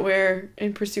car that we're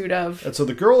in pursuit of. And so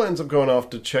the girl ends up going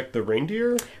off to check the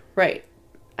reindeer. Right.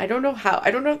 I don't know how. I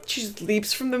don't know if she just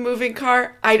leaps from the moving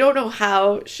car. I don't know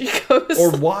how she goes. Or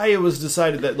why it was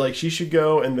decided that, like, she should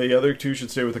go and the other two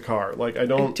should stay with the car. Like,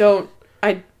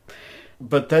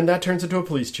 But then that turns into a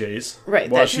police chase. Right.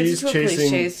 While she's chasing... police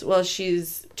chase while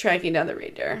she's tracking down the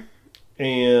reindeer.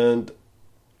 And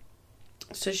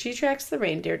So she tracks the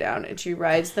reindeer down and she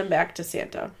rides them back to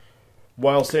Santa.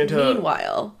 While Santa,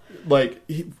 Meanwhile, like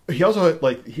he also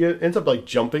like he ends up like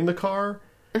jumping the car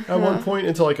at one point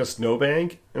into like a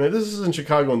snowbank, and this is in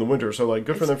Chicago in the winter, so like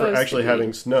good for them for actually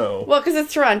having snow. Well, because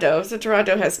it's Toronto, so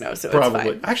Toronto has snow, so Probably. it's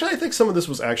fine. Actually, I think some of this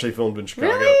was actually filmed in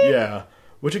Chicago. Really? Yeah.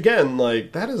 Which again,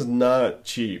 like that is not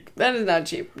cheap. That is not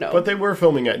cheap. No. But they were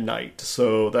filming at night,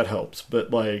 so that helps.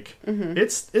 But like,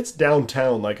 it's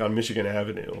downtown, like on Michigan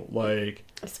Avenue. Like,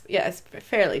 it's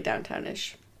fairly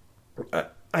downtownish.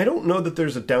 I don't know that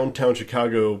there's a downtown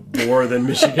Chicago more than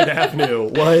Michigan Avenue.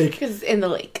 Like, because it's in the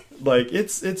lake. Like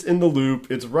it's in the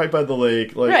Loop. It's right by the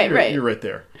lake. Like, you're right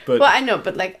there. But well, I know,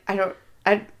 but like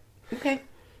okay.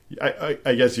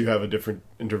 I guess you have a different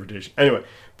interpretation. Anyway,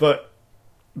 but.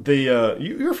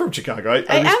 You're from Chicago.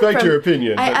 I respect your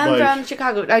opinion. I am from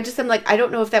Chicago. I'm like, I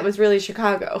don't know if that was really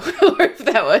Chicago or if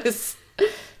that was.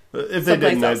 If they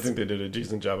didn't, I think they did a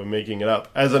decent job of making it up.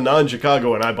 As a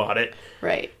non-Chicagoan, I bought it.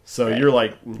 Right. So you're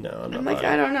like, no, I'm not. I'm like,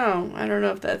 I don't know. I don't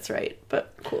know if that's right,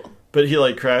 but cool. But he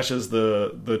like crashes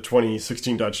the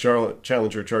 2016 Dodge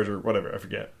Challenger Charger, whatever, I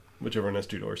forget, whichever one has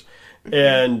two doors.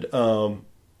 And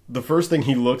the first thing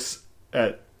he looks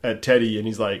at Teddy and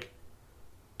he's like,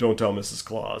 "Don't tell Mrs.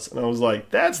 Claus." And I was like,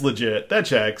 that's legit. That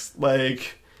checks.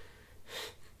 Like,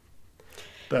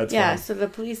 that's fine. So the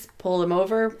police pull him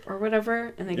over or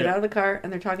whatever, and they get out of the car,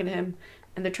 and they're talking to him,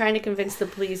 and they're trying to convince the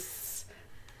police,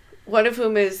 one of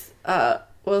whom is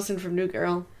Wilson from New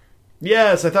Girl.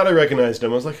 Yes, I thought I recognized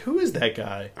him. I was like, who is that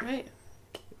guy? Right.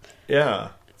 Yeah.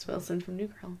 It's Wilson from New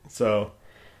Girl. So.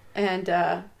 And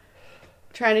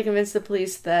trying to convince the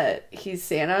police that he's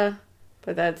Santa.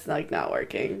 But that's, like, not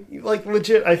working. Like,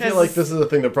 legit, I feel like this is a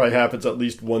thing that probably happens at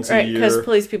least once a year. Right, because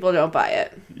police people don't buy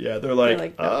it. Yeah, they're like,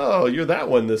 no. Oh, you're that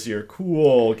one this year.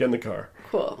 Cool, get in the car.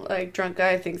 Cool. Like, drunk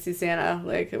guy thinks he's Santa.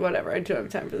 Like, whatever, I don't have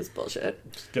time for this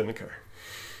bullshit. Just get in the car.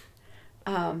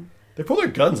 They pull their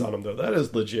guns on him, though. That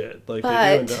is legit. Like, they do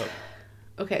end up.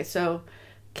 Okay, so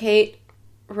Kate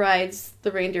rides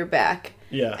the reindeer back.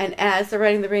 Yeah. And as they're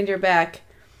riding the reindeer back,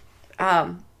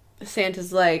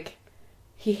 Santa's like...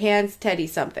 He hands Teddy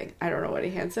something. I don't know what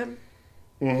he hands him.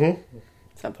 Mm-hmm.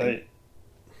 Something. Do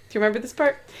you remember this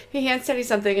part? He hands Teddy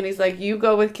something, and he's like, you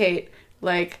go with Kate.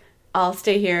 Like, I'll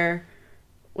stay here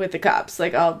with the cops.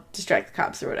 Like, I'll distract the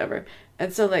cops or whatever.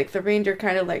 And so, like, the reindeer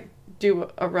kind of, like, do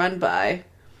a run by.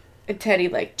 And Teddy,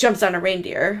 like, jumps on a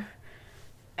reindeer.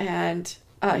 And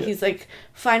he's like,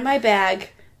 find my bag,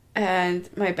 and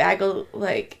my bag will,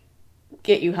 like,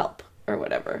 get you help or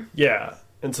whatever. Yeah.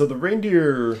 And so the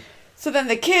reindeer... So then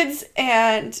the kids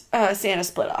and Santa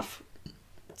split off.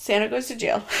 Santa goes to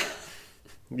jail.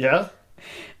 Yeah?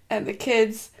 And the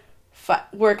kids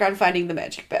work on finding the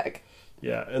magic bag.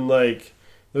 Yeah, and, like,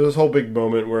 there's this whole big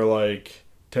moment where, like,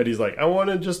 Teddy's like, I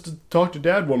wanted just to talk to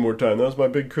Dad one more time. That was my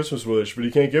big Christmas wish, but he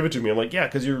can't give it to me. I'm like, yeah,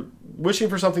 because you're wishing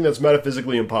for something that's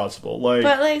metaphysically impossible. Like,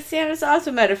 but, like, Santa's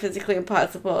also metaphysically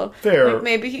impossible. Fair. Like,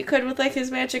 maybe he could with, like, his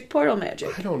magic portal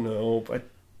magic. I don't know. I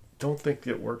don't think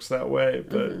it works that way,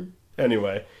 but... Mm-hmm.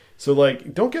 Anyway, so,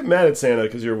 like, don't get mad at Santa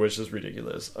because your wish is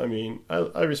ridiculous. I mean,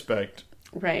 I respect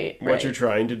what you're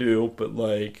trying to do, but,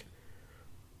 like,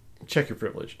 check your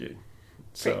privilege, dude.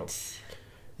 So,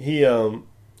 he, and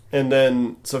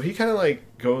then, so he kind of,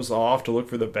 like, goes off to look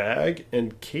for the bag,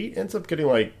 and Kate ends up getting,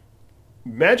 like,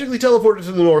 magically teleported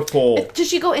to the North Pole. Does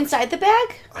she go inside the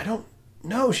bag? I don't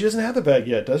know. She doesn't have the bag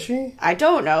yet, does she? I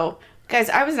don't know. Guys,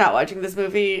 I was not watching this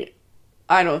movie,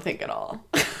 I don't think, at all.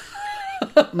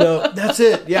 No, that's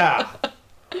it. Yeah,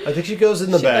 I think she goes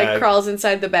in the bag. She like crawls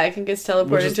inside the bag and gets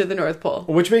teleported to the North Pole.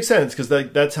 Which makes sense because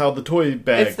that's how the toy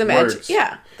bag it's the magic. Works.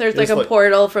 Yeah, there's like a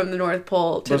portal from the North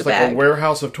Pole to the bag. It's like a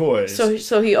warehouse of toys.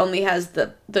 So he only has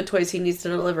the toys he needs to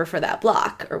deliver for that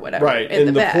block or whatever. Right,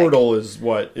 and the portal is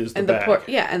what is the bag.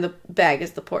 And the bag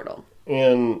is the portal.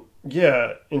 And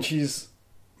yeah, and she's.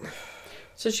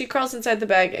 So she crawls inside the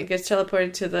bag and gets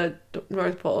teleported to the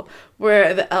North Pole,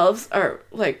 where the elves are,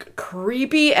 like,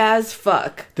 creepy as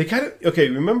fuck. They kind of... Okay,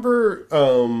 remember...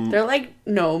 they're like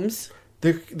gnomes.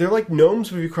 They're like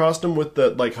gnomes if you crossed them with the,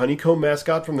 like, honeycomb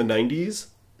mascot from the 90s.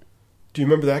 Do you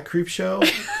remember that creep show?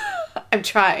 I'm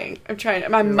trying.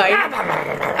 I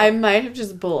might have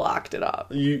just blocked it off.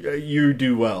 You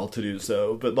do well to do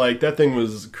so, but, like, that thing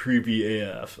was creepy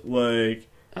AF. Like...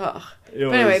 Ugh.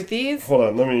 But anyway,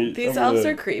 these elves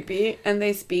are creepy, and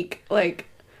they speak like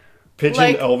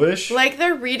Pigeon Elvish, like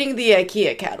they're reading the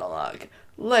IKEA catalog,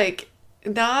 like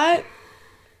not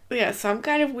some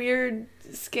kind of weird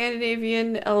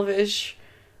Scandinavian Elvish,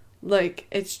 like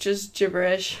it's just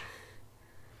gibberish.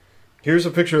 Here's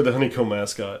a picture of the honeycomb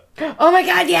mascot. Oh my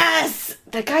god, yes,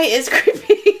 that guy is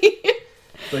creepy.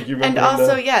 Like you And remember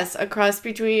also, him yes, a cross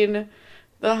between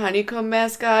the honeycomb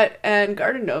mascot and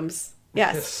garden gnomes.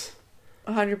 Yes.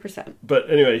 100%. But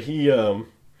anyway, he and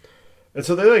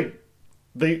so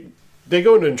they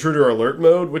go into intruder alert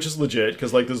mode, which is legit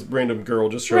because like this random girl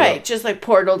just showed Right, up. just like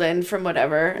portaled in from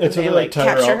whatever, and so they they, like tie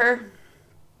her capture up. her.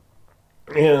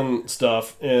 And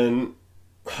stuff, and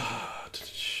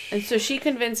so she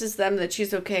convinces them that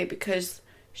she's okay because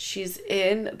she's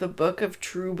in the Book of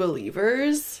True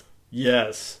Believers.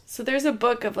 yes, So there's a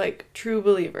book of like true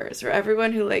believers, or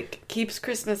everyone who like keeps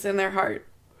Christmas in their heart.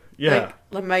 yeah,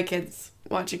 Like my kids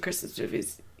watching Christmas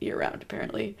movies year round,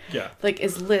 apparently. yeah. Like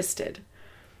is listed.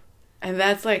 And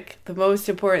that's like the most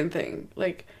important thing.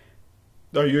 Like,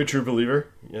 Are you a true believer?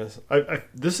 Yes. I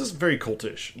this is very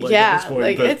cultish. Like, at yeah, this point,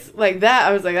 like but- it's like that.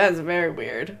 I was like, that's very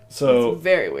weird. So- it's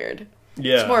very weird.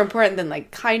 yeah, It's more important than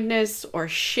like kindness or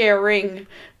sharing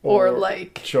or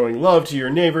like showing love to your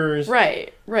neighbors.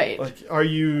 right. Like, are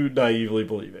you naively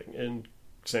believing in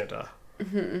Santa?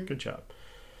 Mm-hmm. Good job.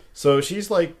 So she's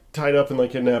like tied up and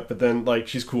like kidnapped, but then like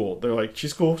she's cool. They're like,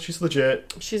 she's cool. She's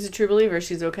legit. She's a true believer.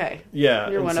 She's okay. Yeah,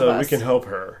 You're and one so of us. we can help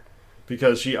her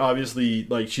because she obviously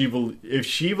like if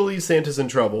she believes Santa's in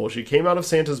trouble, she came out of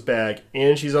Santa's bag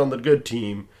and she's on the good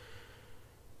team.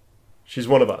 She's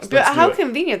one of us. But Let's do how it.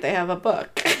 convenient they have a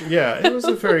book. Yeah, it was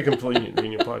a very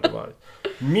convenient plot device.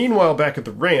 Meanwhile, back at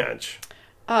the ranch,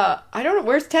 I don't know.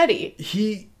 Where's Teddy?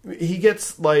 he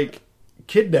gets like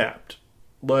kidnapped,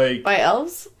 like By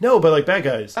elves? no, by like bad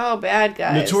guys, Oh, bad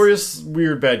guys. notorious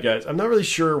weird bad guys. I'm not really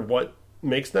sure what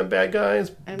makes them bad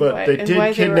guys, And but why- they and did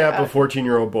why they were kidnap a out.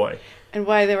 14-year-old boy. And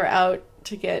why they were out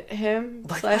to get him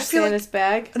Like, I / feel Santa's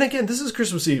bag. And again, this is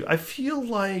Christmas Eve. I feel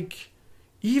like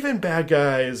even bad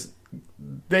guys,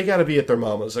 they got to be at their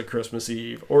mama's at Christmas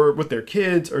Eve or with their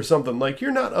kids or something. Like,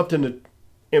 you're not up to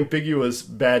ambiguous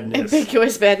badness.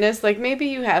 Ambiguous badness. Like maybe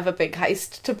you have a big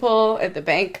heist to pull at the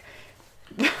bank.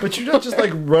 But you're not just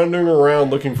like running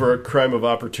around looking for a crime of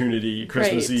opportunity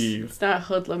Christmas Right. Eve. It's not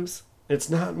hoodlums. It's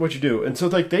not what you do. And so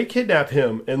like they kidnap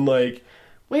him and like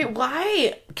Wait,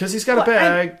 why? because he's got a Well,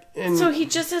 bag and So he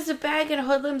just has a bag, and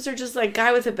hoodlums are just like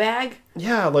guy with a bag.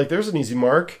 yeah, like there's an easy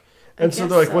mark. And so guess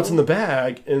they're like, what's so. in the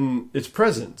bag? And it's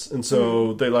presents. And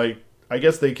so they like, I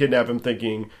guess they kidnap him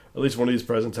thinking at least one of these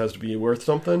presents has to be worth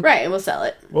something. Right, and we'll sell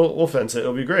it. We'll fence it.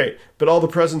 It'll be great. But all the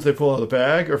presents they pull out of the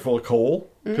bag are full of coal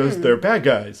because they're bad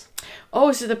guys.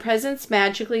 Oh, so the presents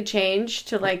magically change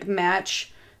to like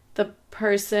match the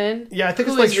person. Yeah, I think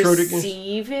who it's like is Schrodinger's-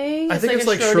 receiving. I think it's a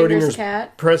like Schrodinger's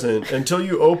cat. present until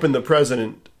you open the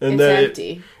present and It's then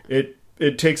empty.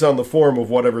 it takes on the form of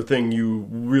whatever thing you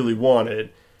really wanted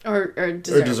Or or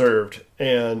deserved. deserved.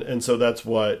 And so that's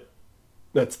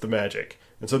the magic.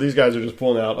 And so these guys are just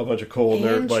pulling out a bunch of coal and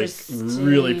they're like Interesting.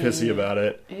 really pissy about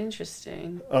it.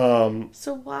 Interesting. Um,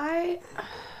 So why,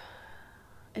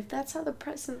 if that's how the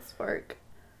presents work,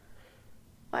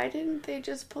 why didn't they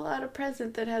just pull out a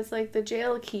present that has like the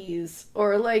jail keys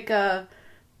or like a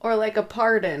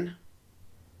pardon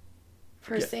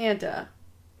for Yeah. Santa?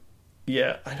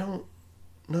 yeah, I don't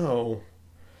know.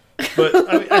 But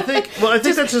I think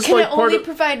that's just can like it part only of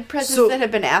provide presents So- that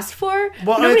have been asked for?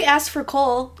 Well, Nobody asked for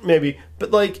coal. maybe,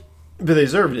 but they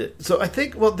deserved it. So I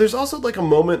think there's also like a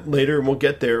moment later, and we'll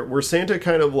get there, where Santa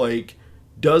kind of like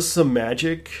does some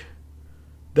magic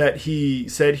that he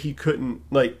said he couldn't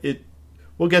like it.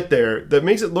 We'll get there. That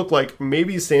makes it look like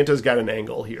maybe Santa's got an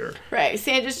angle here. Right.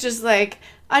 Santa's just like,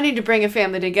 I need to bring a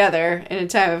family together in a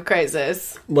time of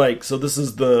crisis. Like, so this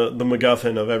is the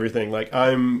MacGuffin of everything. Like,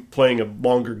 I'm playing a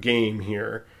longer game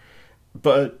here.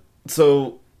 But,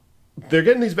 so, they're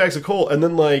getting these bags of coal, and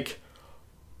then, like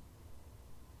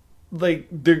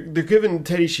they're giving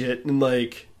Teddy shit, and,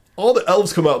 like, all the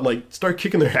elves come out and, like, start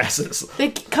kicking their asses. They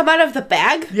come out of the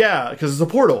bag? Yeah, because it's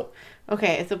a portal.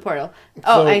 Okay, it's a portal.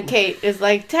 Oh, So- and Kate is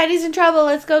like, Teddy's in trouble,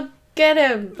 let's go get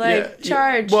him. Like, Yeah,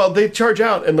 charge. Well, they charge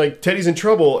out, and, like, Teddy's in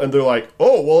trouble, and they're like,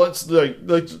 oh, well, it's,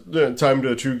 time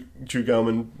to chew gum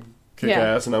and kick Yeah.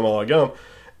 ass, and I'm all out of gum.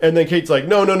 And then Kate's like,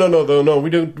 no, we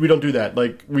don't do that.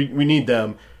 Like, we need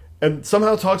them. And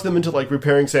somehow talks them into, like,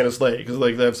 repairing Santa's sleigh, because,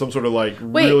 like, they have some sort of, like,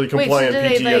 really compliant so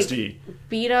did PTSD. they, like,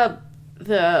 beat up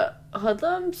the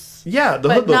hoodlums? Yeah, the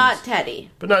But hoodlums. not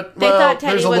Teddy. But not, They well, thought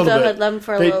Teddy there's a was little a bit. hoodlum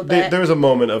for a little bit. There was a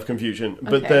moment of confusion,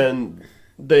 but Okay. then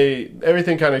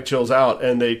everything kind of chills out,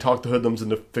 and they talk the hoodlums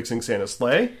into fixing Santa's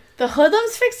sleigh. The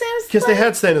hoodlums fixed Santa's Because they sleigh?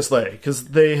 had Santa's sleigh, because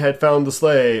they had found the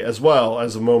sleigh as well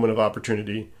as a moment of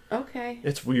opportunity. Okay.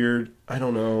 It's weird. I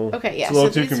don't know. Okay, yeah. It's a little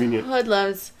so too these convenient.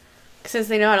 hoodlums, since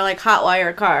they know how to, like, hotwire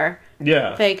a car,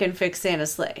 Yeah. they can fix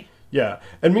Santa's sleigh. Yeah.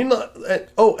 And meanwhile,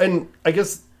 and I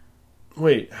guess,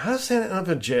 wait, how does Santa end up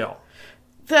in jail?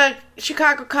 the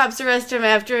Chicago cops arrest him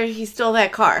after he stole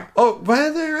that car. Oh, why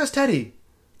did they arrest Teddy?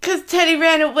 Because Teddy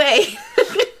ran away.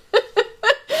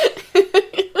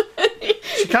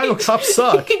 Chicago cops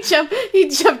suck. He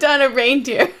jumped on a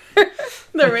reindeer.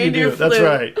 The reindeer flew. That's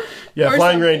right. Yeah, Or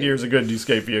flying something. reindeer is a good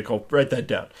escape vehicle. Write that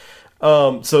down.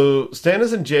 So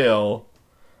Santa's in jail.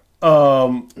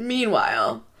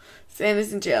 Meanwhile,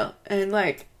 Santa's in jail. And,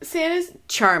 like, Santa's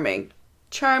charming.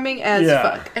 Charming as Yeah.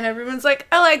 fuck. And everyone's like,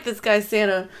 I like this guy,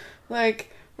 Santa.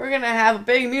 Like, we're gonna have a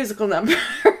big musical number.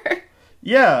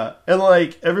 Yeah, and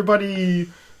like everybody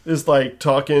is like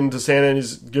talking to Santa, and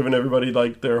he's giving everybody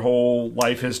like their whole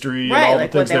life history and Right, all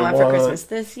like the what things they want for Christmas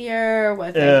this year,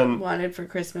 what they And- wanted for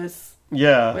Christmas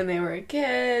Yeah, when they were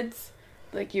kids.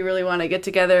 Like, you really want to get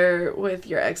together with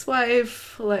your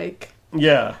ex-wife. Like,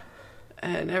 yeah,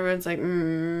 and everyone's like,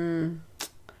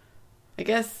 I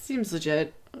guess seems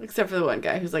legit. Except for the one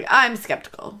guy who's like, I'm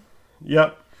skeptical.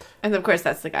 yep, And of course,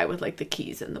 that's the guy with, like, the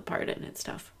keys and the pardon and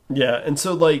stuff. yeah. And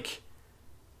so like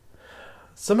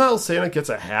somehow Santa gets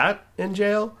a hat in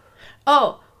jail.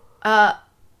 Oh,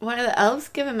 one of the elves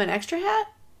give him an extra hat?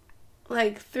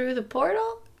 Like, through the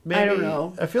portal? I don't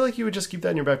know. I feel like you would just keep that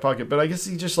in your back pocket, but I guess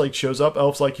he just like shows up.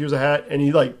 Elf's like, here's a hat, and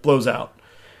he like blows out.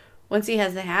 Once he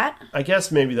has the hat? I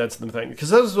guess maybe that's the thing, because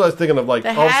that was what I was thinking of. Like The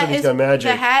all of a hat sudden he's is got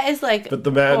magic, The hat is like but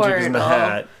the magic is in the portal.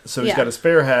 hat. So he's Yeah. got a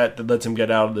spare hat that lets him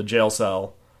get out of the jail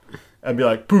cell, and be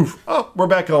like, poof, oh, we're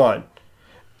back on.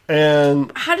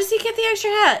 And How does he get the extra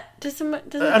hat?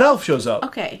 an elf shows up.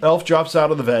 Okay. Elf drops out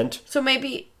of the vent. So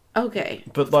maybe okay.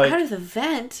 But, like- out of the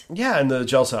vent. Yeah, in the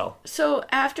jail cell. So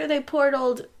after they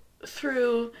portaled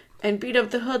through and beat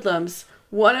up the hoodlums,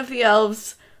 one of the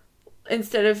elves,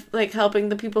 instead of like helping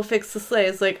the people fix the sleigh,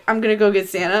 is like, I'm gonna go get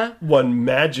Santa. One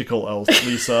magical elf,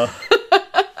 Lisa.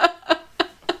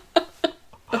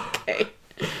 Okay.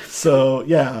 So,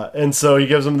 yeah. And so he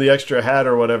gives them the extra hat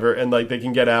or whatever, and like they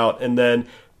can get out, and then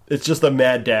it's just a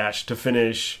mad dash to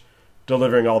finish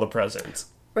delivering all the presents.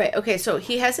 Right. Okay. So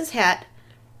he has his hat,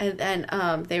 and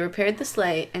then they repaired the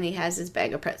sleigh, and he has his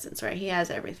bag of presents. Right. He has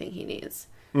everything he needs.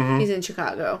 Mm-hmm. He's in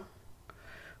Chicago,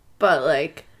 but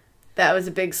like that was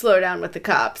a big slowdown with the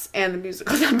cops and the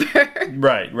musical number.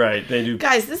 Right. They do.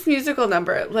 Guys, this musical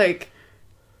number, like,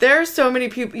 there are so many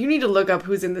people. You need to look up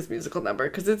who's in this musical number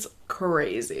because it's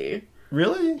crazy.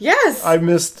 Really? Yes. I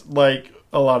missed like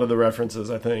a lot of the references,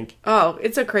 I think. Oh,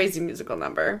 it's a crazy musical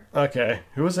number. Okay.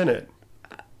 Who was in it?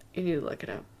 You need to look it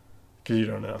up. Because you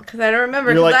don't know. Because I don't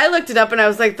remember. You're Because like- I looked it up and I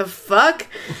was like, the fuck?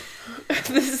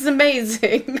 This is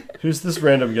amazing. Who's this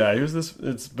random guy? Who's this?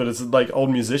 But it's like old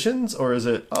musicians, or is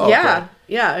it? Oh, yeah. okay.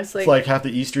 Yeah. It's like, It's like half the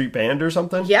E Street Band or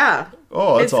something. yeah.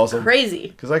 Oh, that's it's awesome. Crazy.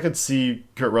 Because I could see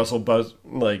Kurt Russell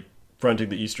like fronting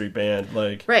the E Street Band.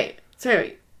 Like, Right. So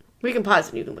anyway, we can pause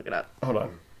and you can look it up. hold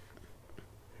on.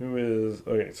 Who is?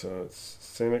 Okay, so it's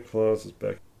Santa Claus is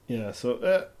back. Yeah.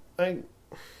 So I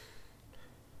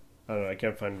don't know. I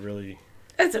can't find really.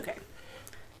 It's okay.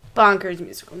 Bonkers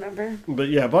musical number. But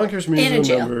yeah, Bonkers In a musical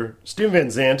jail. number. Steven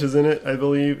Van Zandt is in it, I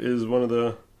believe, is one of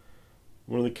the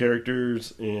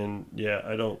characters, and yeah,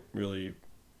 I don't really.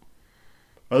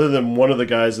 Other than one of the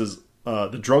guys is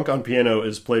the drunk on piano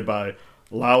is played by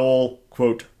Lowell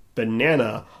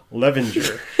Banana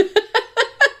Levenger.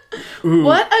 Ooh,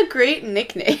 What a great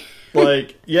nickname.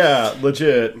 like yeah,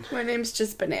 legit. My name's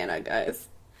just Banana, guys.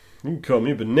 You can call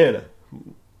me Banana.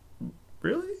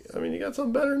 Really? I mean, you got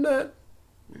something better than that?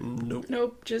 Nope.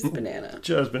 Nope, just Banana.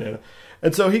 Just Banana.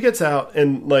 And so he gets out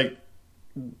and, like,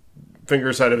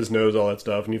 finger side of his nose, all that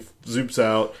stuff, and he zoops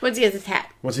out Once he has his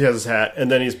hat. once he has his hat, and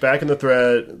then he's back in the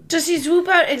thread. Does he swoop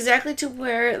out exactly to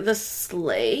where the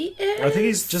sleigh is? I think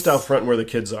he's just out front where the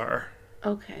kids are.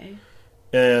 Okay.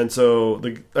 And so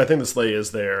I think the sleigh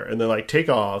is there, and they, like, take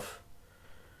off,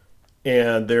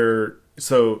 and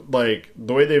so, like,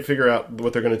 the way they figure out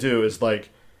what they're going to do is, like,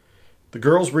 the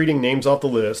girl's reading names off the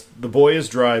list, the boy is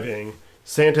driving,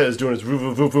 Santa is doing his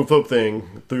whoop, whoop, whoop, whoop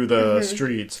thing through the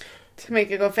streets. To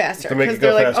make it go faster. To make it Because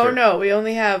they're go like, faster. oh no, we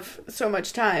only have so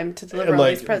much time to deliver And all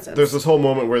like, these presents. there's this whole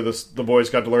moment where the boy's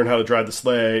got to learn how to drive the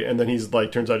sleigh, and then he's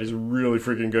like, turns out he's really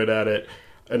freaking good at it,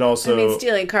 and also, I mean,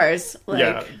 stealing cars. Like,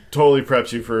 yeah, totally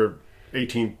preps you for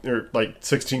 18th or like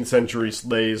 16th century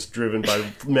sleighs driven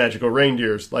by magical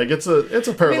reindeers. Like it's a I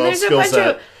mean, parallel there's a skill bunch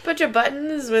set. of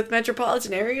buttons with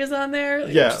metropolitan areas on there.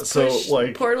 Like, Yeah, just so, push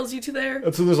like- portals you to there.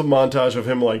 And so there's a montage of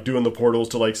him like doing the portals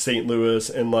to like St. Louis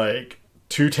and like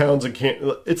two towns in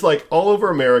it's like all over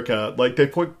America. Like they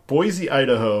put Boise,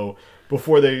 Idaho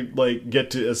before they like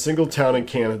get to a single town in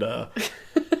Canada.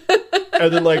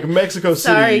 And then like Mexico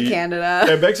City. Sorry, Canada.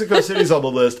 And Mexico City's on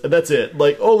the list, and that's it.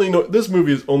 Like only this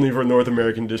movie is only for North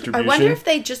American I distribution. wonder if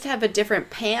they just have a different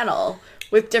panel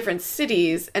with different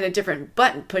cities and a different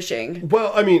button pushing.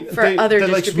 Well, I mean, For other they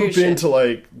like swoop distribution. into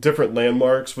like different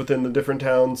landmarks within the different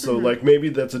towns. So like maybe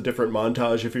that's a different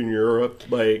montage if you're in Europe.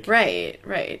 Like Right.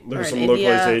 there's Or some in India,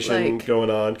 localization like- going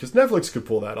on because Netflix could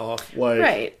pull that off. Like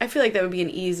Right. I feel like that would be an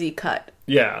easy cut.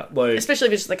 yeah, like Especially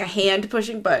if it's just like a hand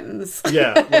pushing buttons.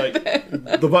 yeah, like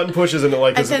the button pushes and it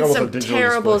like And it's then almost a some digital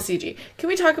terrible display. CG. Can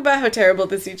we talk about how terrible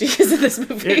the CG is in this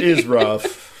movie? It is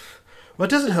rough. Well,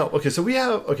 it doesn't help. Okay, so we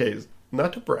have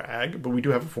not to brag, but we do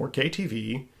have a 4K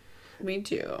TV. Me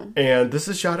too. And this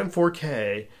is shot in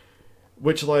 4K,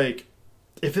 which, like,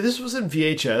 if this was in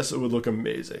VHS, it would look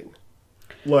amazing.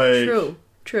 Like,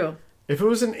 True. if it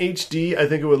was in HD, I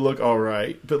think it would look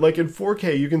alright. But, like, in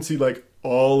 4K, you can see, like,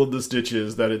 all of the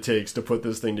stitches that it takes to put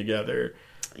this thing together.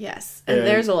 Yes. And And-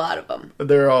 there's a lot of them.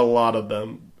 There are a lot of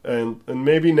them. And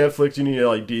maybe Netflix, you need to,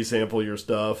 like, desample your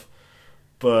stuff.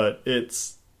 But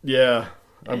it's, yeah,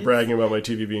 I'm bragging about my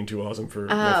TV being too awesome for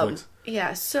Netflix.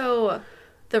 Yeah, so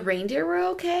the reindeer were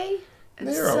okay. And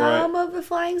They're some of the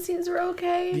flying scenes were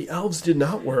okay. The elves did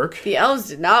not work. The elves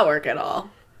did not work at all.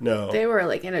 No. They were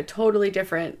like in a totally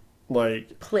different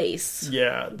Like, place.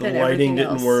 yeah, the than lighting everything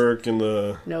didn't else. work and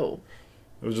it No.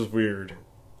 was just weird.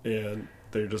 And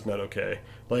they're just not okay.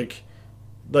 Like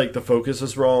the focus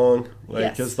is wrong. Like,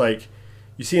 Yes. because, like,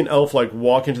 you see an elf, like,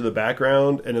 walk into the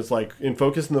background and it's, like, in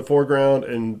focus in the foreground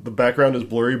and the background is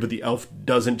blurry, but the elf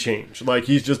doesn't change. Like,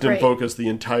 he's just in Right. focus the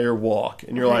entire walk.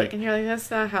 And you're Right, and you're like,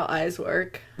 that's not how eyes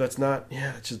work. that's not,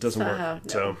 yeah, it just doesn't That's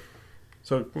work. not how- no.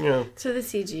 So, you know, So the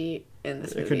CG in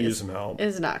this it movie could use is, some help.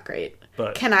 is not great.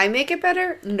 But- Can I make it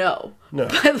better? No. No.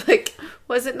 But like,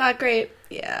 was it not great?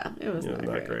 Yeah, it was You know, not,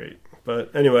 not great. great.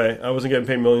 But anyway, I wasn't getting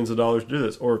paid millions of dollars to do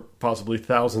this, or possibly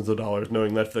thousands of dollars,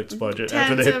 knowing Netflix budget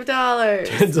Tens of dollars.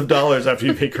 tens of dollars after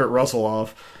you pay Kurt Russell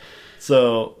off.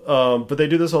 So, but they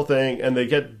do this whole thing, and they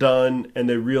get done, and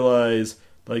they realize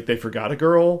like they forgot a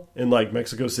girl in like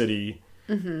Mexico City,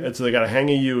 and so they got to hang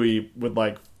a Yui with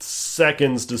like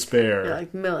seconds to spare. Yeah,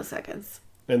 like milliseconds.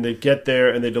 And they get there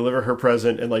and they deliver her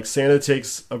present, and like Santa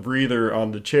takes a breather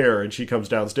on the chair, and she comes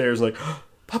downstairs like,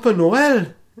 Papa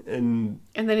Noel, and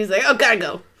And then he's like, oh, gotta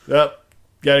go. yep,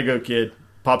 gotta go, kid.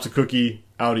 Pops a cookie,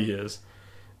 out he is,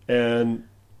 and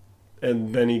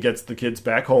then he gets the kids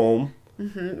back home,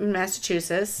 In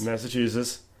Massachusetts.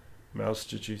 Massachusetts,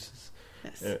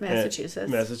 Yes, and-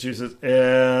 Massachusetts.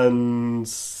 and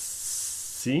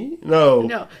see, no,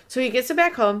 No. So he gets them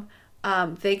back home.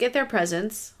 They get their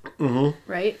presents.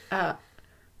 Mm-hmm. Right?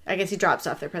 I guess he drops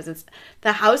off their presents.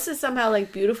 The house is somehow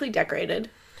like beautifully decorated.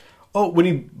 Oh, when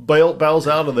he bows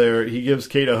out of there, he gives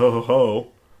Kate a ho ho ho.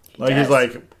 Like he's does.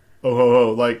 like, oh ho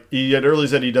ho. Like he had earlier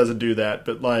said he doesn't do that,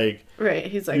 but like Right.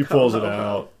 He's like, he ho, pulls ho, it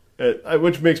ho. out,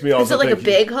 which makes me also Is it like a think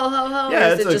big ho ho ho? Yeah,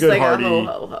 or is it's it a just good like hearty- a ho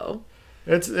ho ho?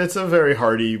 It's a very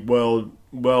hearty, well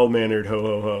mannered ho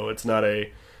ho ho. It's not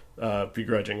a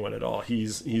begrudging one at all.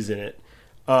 He's in it,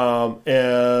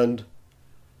 and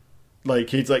like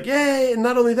Kate's like, yay! And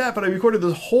not only that, but I recorded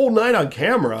this whole night on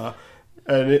camera,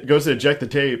 and it goes to eject the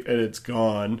tape, and it's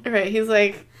gone. Right. He's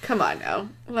like, come on now.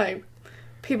 Like,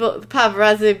 people, the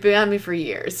paparazzi have been on me for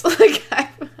years. Like,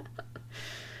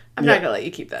 I'm Yeah. not gonna let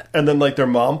you keep that. And then like their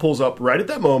mom pulls up right at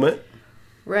that moment.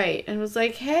 Right. And was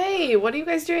like, hey, what are you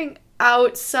guys doing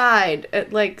outside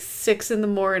at like 6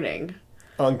 a.m.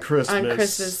 On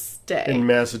Christmas Day in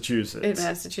Massachusetts. in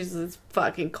Massachusetts? It's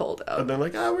fucking cold out. And they're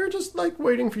like, we're just like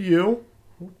waiting for you.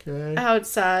 Okay.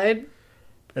 Outside,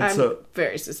 And I'm so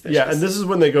very suspicious. yeah, and this is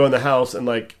when they go in the house and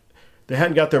like they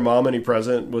hadn't got their mom any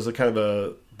present was a kind of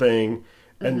a thing.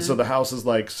 And so the house is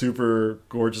like super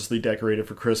gorgeously decorated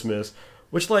for Christmas,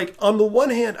 which like on the one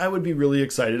hand I would be really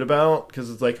excited about because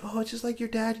it's like, oh, it's just like your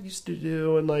dad used to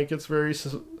do, and like it's very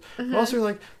but also you're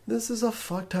like, this is a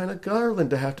fuck ton of garland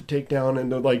to have to take down in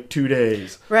like 2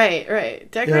 days.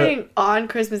 Right. Decorating on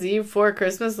Christmas Eve for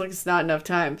Christmas, like, it's not enough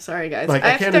time. Sorry, guys. Like, I I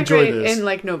have to can't enjoy decorate this. in,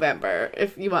 like, November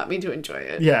if you want me to enjoy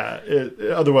it. Yeah,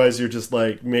 otherwise you're just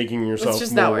like making yourself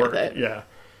just more not worth work. it. Yeah.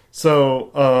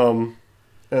 So,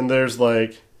 and there's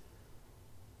like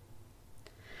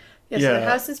Yeah, so Yeah. the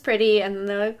house is pretty, and then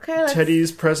they're like, okay, let's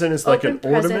Teddy's present is like an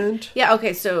open present. ornament. Yeah,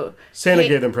 okay, so Santa Kate-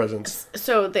 gave them presents.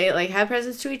 So they like had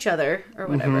presents to each other or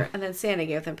whatever, Mm-hmm. and then Santa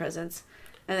gave them presents,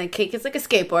 and then Kate gets like a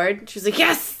skateboard. She's like,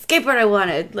 "Yes, skateboard I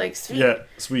wanted!" Like, sweet. Yeah,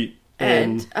 sweet.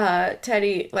 And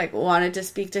Teddy like wanted to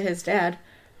speak to his dad,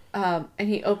 and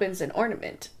he opens an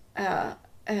ornament,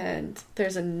 and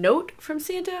there's a note from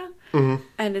Santa,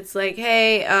 and it's like,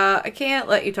 "Hey, I can't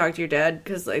let you talk to your dad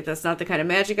because like that's not the kind of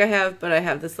magic I have, but I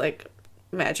have this like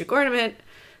magic ornament.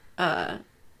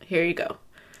 Here you go."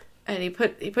 And he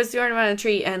puts the ornament on a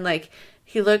tree, and like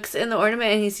he looks in the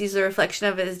ornament and he sees the reflection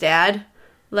of his dad,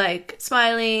 like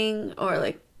smiling or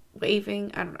like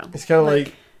waving. I don't know. He's kind of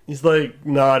like he's like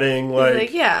nodding,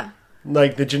 like yeah.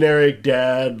 Like the generic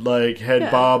dad, like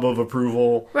head bob of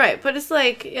approval. Right, but it's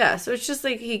like, so it's just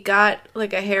like he got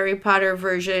like a Harry Potter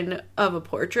version of a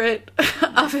portrait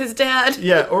of his dad.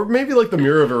 Yeah, or maybe like the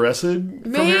Mirror of Erised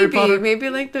from Harry Potter. Maybe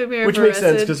like the Mirror Which of Erised. makes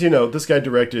sense because, you know, this guy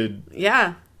directed...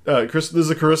 Yeah. This is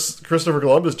a Christopher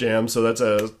Columbus jam, so that's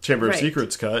a Chamber of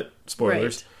Secrets cut.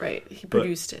 Spoilers. Right. He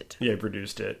produced it. Yeah, he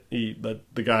produced it.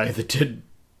 The guy that did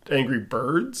Angry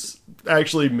Birds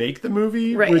actually make the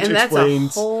movie, right? Which and that's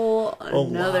explains a whole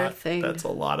another thing. That's a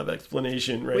lot of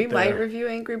explanation, right? We there. might review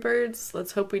Angry Birds.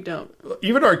 Let's hope we don't.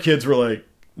 Even our kids were like,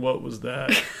 "What was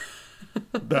that?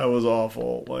 That was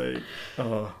awful." Like,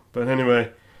 but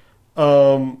anyway,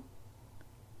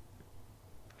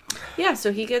 yeah.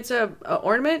 So he gets a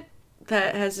ornament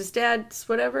that has his dad's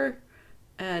whatever,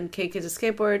 and Kate gets a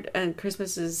skateboard, and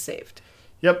Christmas is saved.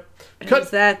 Yep. Is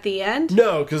that the end?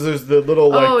 No, because there's the little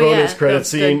bonus credit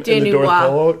scene in the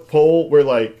North Pole where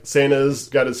like Santa's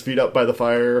got his feet up by the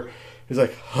fire. He's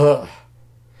like, huh,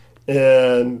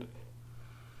 and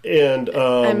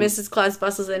Mrs. Claus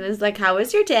bustles in and is like, "How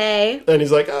was your day?" And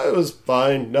he's like, "Oh, it was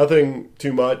fine, nothing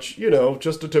too much, you know,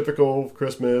 just a typical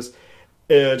Christmas."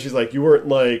 And she's like, "You weren't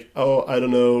like, oh, I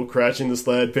don't know, crashing the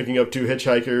sled, picking up 2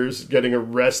 hitchhikers, getting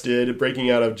arrested, breaking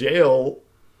out of jail,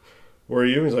 were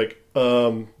you?" He's like,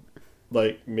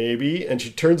 like maybe. And she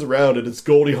turns around and it's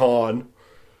Goldie Hawn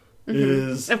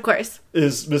of course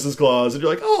is Mrs. Claus, and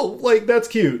you're like, oh, like that's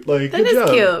cute, like that is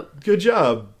cute. Good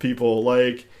job, people.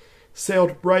 Like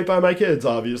sailed right by my kids,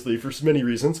 obviously for many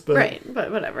reasons, but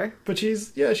but whatever. But she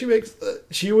makes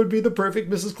she would be the perfect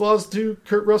Mrs. Claus to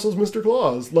Kurt Russell's Mr.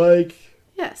 Claus, like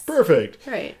yes, perfect,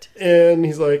 right? And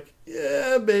he's like,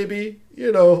 yeah, baby,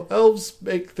 you know, elves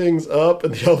make things up,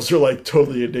 and the elves are like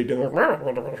totally indignant, right?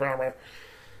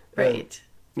 And,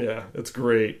 yeah, it's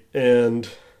great. And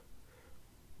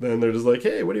then they're just like,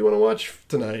 hey, what do you want to watch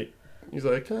tonight? He's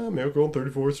like, Miracle on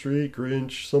 34th Street,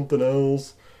 Grinch, something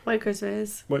else. White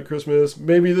Christmas.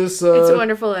 Maybe this... It's a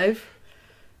Wonderful Life.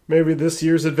 Maybe this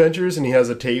year's Adventures, and he has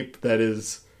a tape that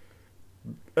is...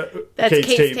 that's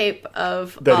Kate's tape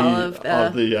of all of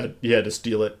the... he had to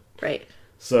steal it. Right.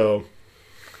 So...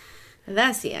 And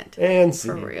that's the end. And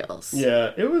for reals.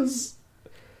 Yeah, it was...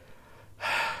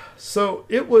 So,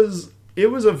 it was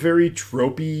a very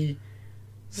tropey...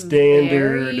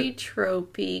 standard very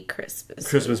tropey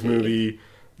Christmas movie.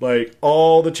 Like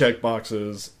all the check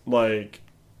boxes,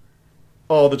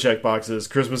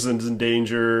 Christmas is in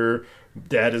danger,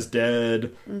 dad is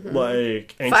dead,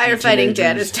 like firefighting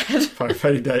dad is dead.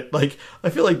 Firefighting dad. Like I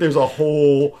feel like there's a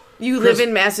whole live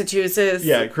in Massachusetts.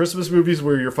 Yeah, Christmas movies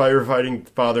where your firefighting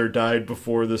father died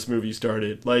before this movie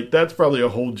started. Like that's probably a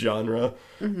whole genre.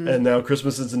 And now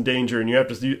Christmas is in danger, and you have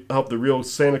to help the real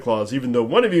Santa Claus, even though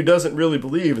one of you doesn't really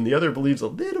believe, and the other believes a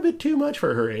little bit too much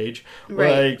for her age.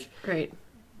 Right.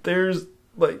 There's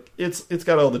it's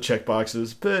got all the check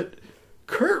boxes, but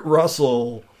Kurt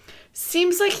Russell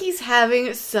seems like he's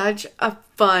having such a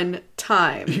fun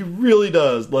time. He really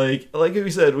does. Like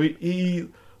we said, he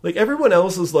everyone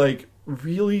else is like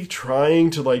really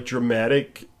trying to like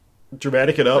dramatic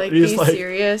it up. Like, he's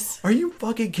serious. Are you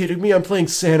fucking kidding me? I'm playing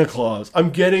Santa Claus. I'm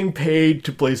getting paid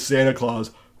to play Santa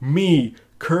Claus. Me,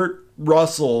 Kurt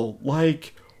Russell.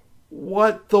 Like,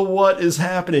 what is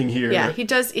happening here? Yeah, he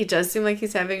does seem like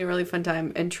he's having a really fun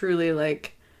time, and truly,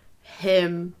 like,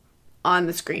 him on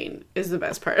the screen is the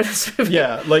best part of this movie.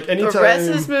 Yeah, like anytime... The rest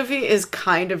of this movie is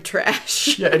kind of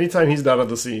trash. Yeah, anytime he's not on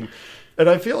the scene. And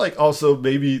I feel like also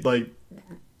maybe, like,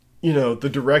 you know, the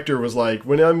director was like,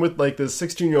 when I'm with, like, this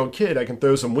 16-year-old kid, I can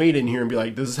throw some weight in here and be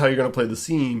like, this is how you're going to play the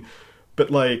scene. But,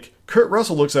 like, Kurt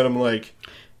Russell looks at him like...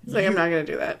 He's like, I'm not going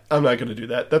to do that. I'm not going to do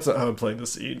that. That's not how I'm playing the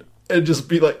scene. And just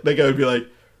be like, that guy would be like,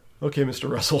 okay,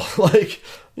 Mr. Russell. Like,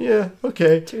 yeah,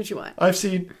 okay. Do what you want. I've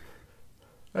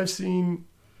seen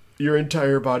your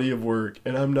entire body of work,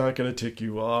 and I'm not going to tick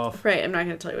you off. Right, I'm not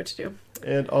going to tell you what to do.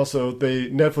 And also,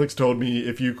 Netflix told me,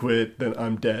 if you quit, then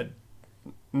I'm dead.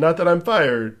 Not that I'm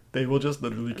fired. They will just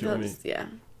literally kill me. Yeah.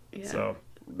 So,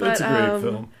 it's a great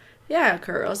film. Yeah,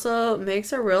 Kurt Russell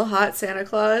makes a real hot Santa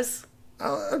Claus.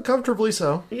 Comfortably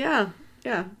so. Yeah.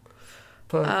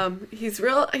 But, he's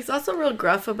also real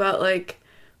gruff about, like,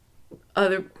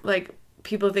 other, like,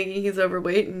 people thinking he's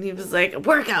overweight, and he was like,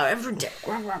 workout every day.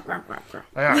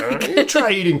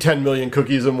 Try eating 10 million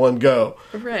cookies in one go.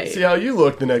 Right. See how you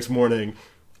look the next morning.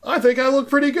 I think I look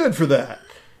pretty good for that.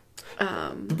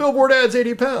 The billboard ad's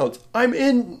 80 pounds. I'm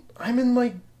in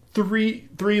like three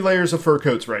layers of fur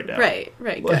coats right now. Right,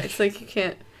 guys. Like, you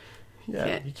can't...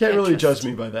 Yeah, you can't really judge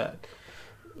me by that.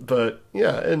 But,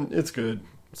 yeah, and it's good.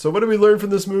 So what did we learn from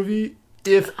this movie?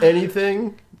 If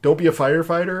anything, don't be a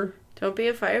firefighter. Don't be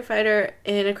a firefighter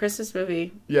in a Christmas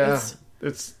movie. Yeah,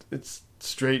 it's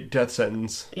straight death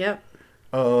sentence. Yep.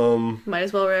 Might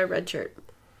as well wear a red shirt.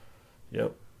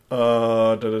 Yep.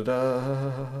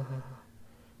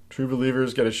 True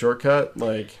believers get a shortcut.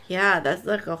 Like, yeah, that's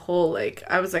like a whole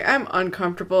I was like, I'm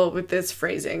uncomfortable with this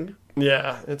phrasing.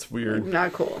 yeah, it's weird.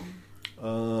 Not cool.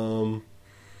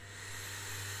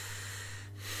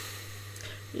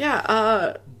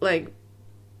 Yeah.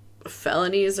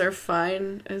 Felonies are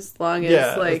fine as long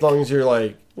as as long as you're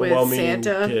like with a well-meaning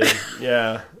Santa. kid.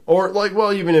 Yeah. Or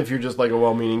even if you're just like a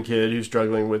well-meaning kid who's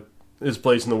struggling with his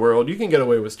place in the world, you can get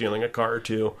away with stealing a car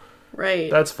too. Right.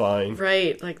 That's fine.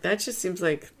 Right. That just seems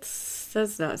like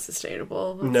that's not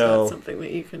sustainable. That's No. not something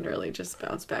that you can really just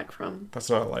bounce back from. That's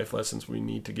not life lessons we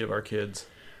need to give our kids.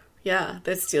 Yeah,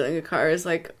 that stealing a car is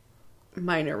like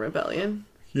minor rebellion.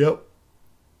 Yep.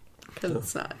 Because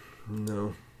it's not.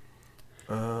 No.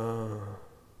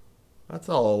 That's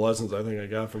all the lessons I think I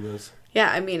got from this.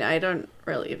 Yeah, I mean, I don't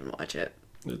really even watch it.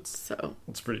 It's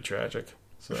pretty tragic.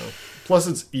 So, plus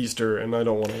it's Easter, and I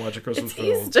don't want to watch a Christmas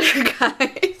film. Easter,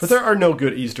 guys. But there are no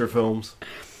good Easter films.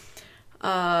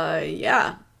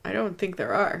 Yeah, I don't think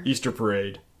there are. Easter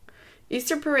Parade.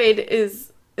 Easter Parade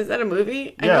is that a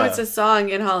movie? I Yeah. know it's a song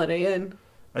in Holiday Inn.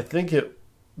 I think it,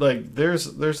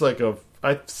 there's like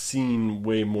I've seen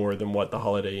way more than what the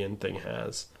Holiday Inn thing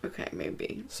has. Okay,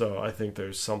 maybe. So I think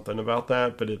there's something about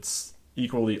that, but it's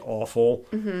equally awful.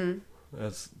 Mm-hmm.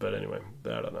 But anyway,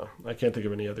 I don't know. I can't think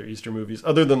of any other Easter movies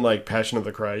other than like Passion of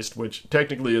the Christ, which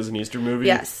technically is an Easter movie.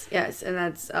 Yes, and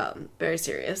that's very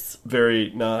serious.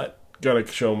 Very not gonna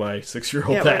show my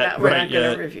 6-year-old Yeah, that we're right not going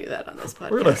yet. to review that on this podcast.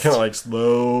 We're gonna kind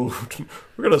of like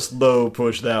we're gonna slow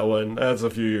push that one. That's a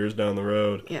few years down the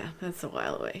road. Yeah, that's a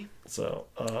while away. So,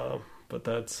 but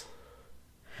that's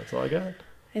all I got.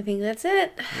 I think that's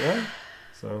it. Yeah.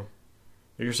 So,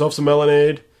 get yourself some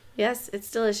Melonade. Yes, it's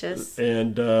delicious.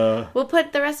 And We'll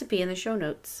put the recipe in the show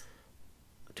notes.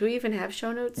 Do we even have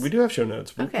show notes? we do have show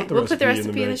notes. We'll put the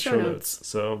recipe in the show notes.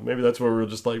 So maybe that's where we'll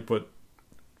just like put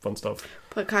fun stuff.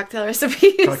 Put cocktail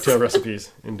recipes. Cocktail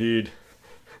recipes, indeed.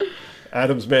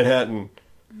 Adam's Manhattan.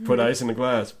 Put ice in the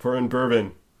glass. Pour in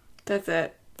bourbon. That's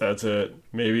it. That's it.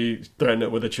 Maybe threaten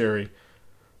it with a cherry.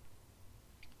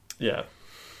 Yeah.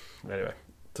 Anyway.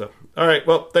 So, all right.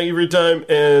 Well, thank you for your time.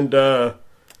 And,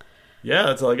 yeah,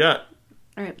 that's all I got.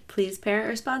 All right. Please parent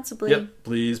responsibly. Yep.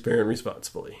 Please parent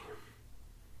responsibly.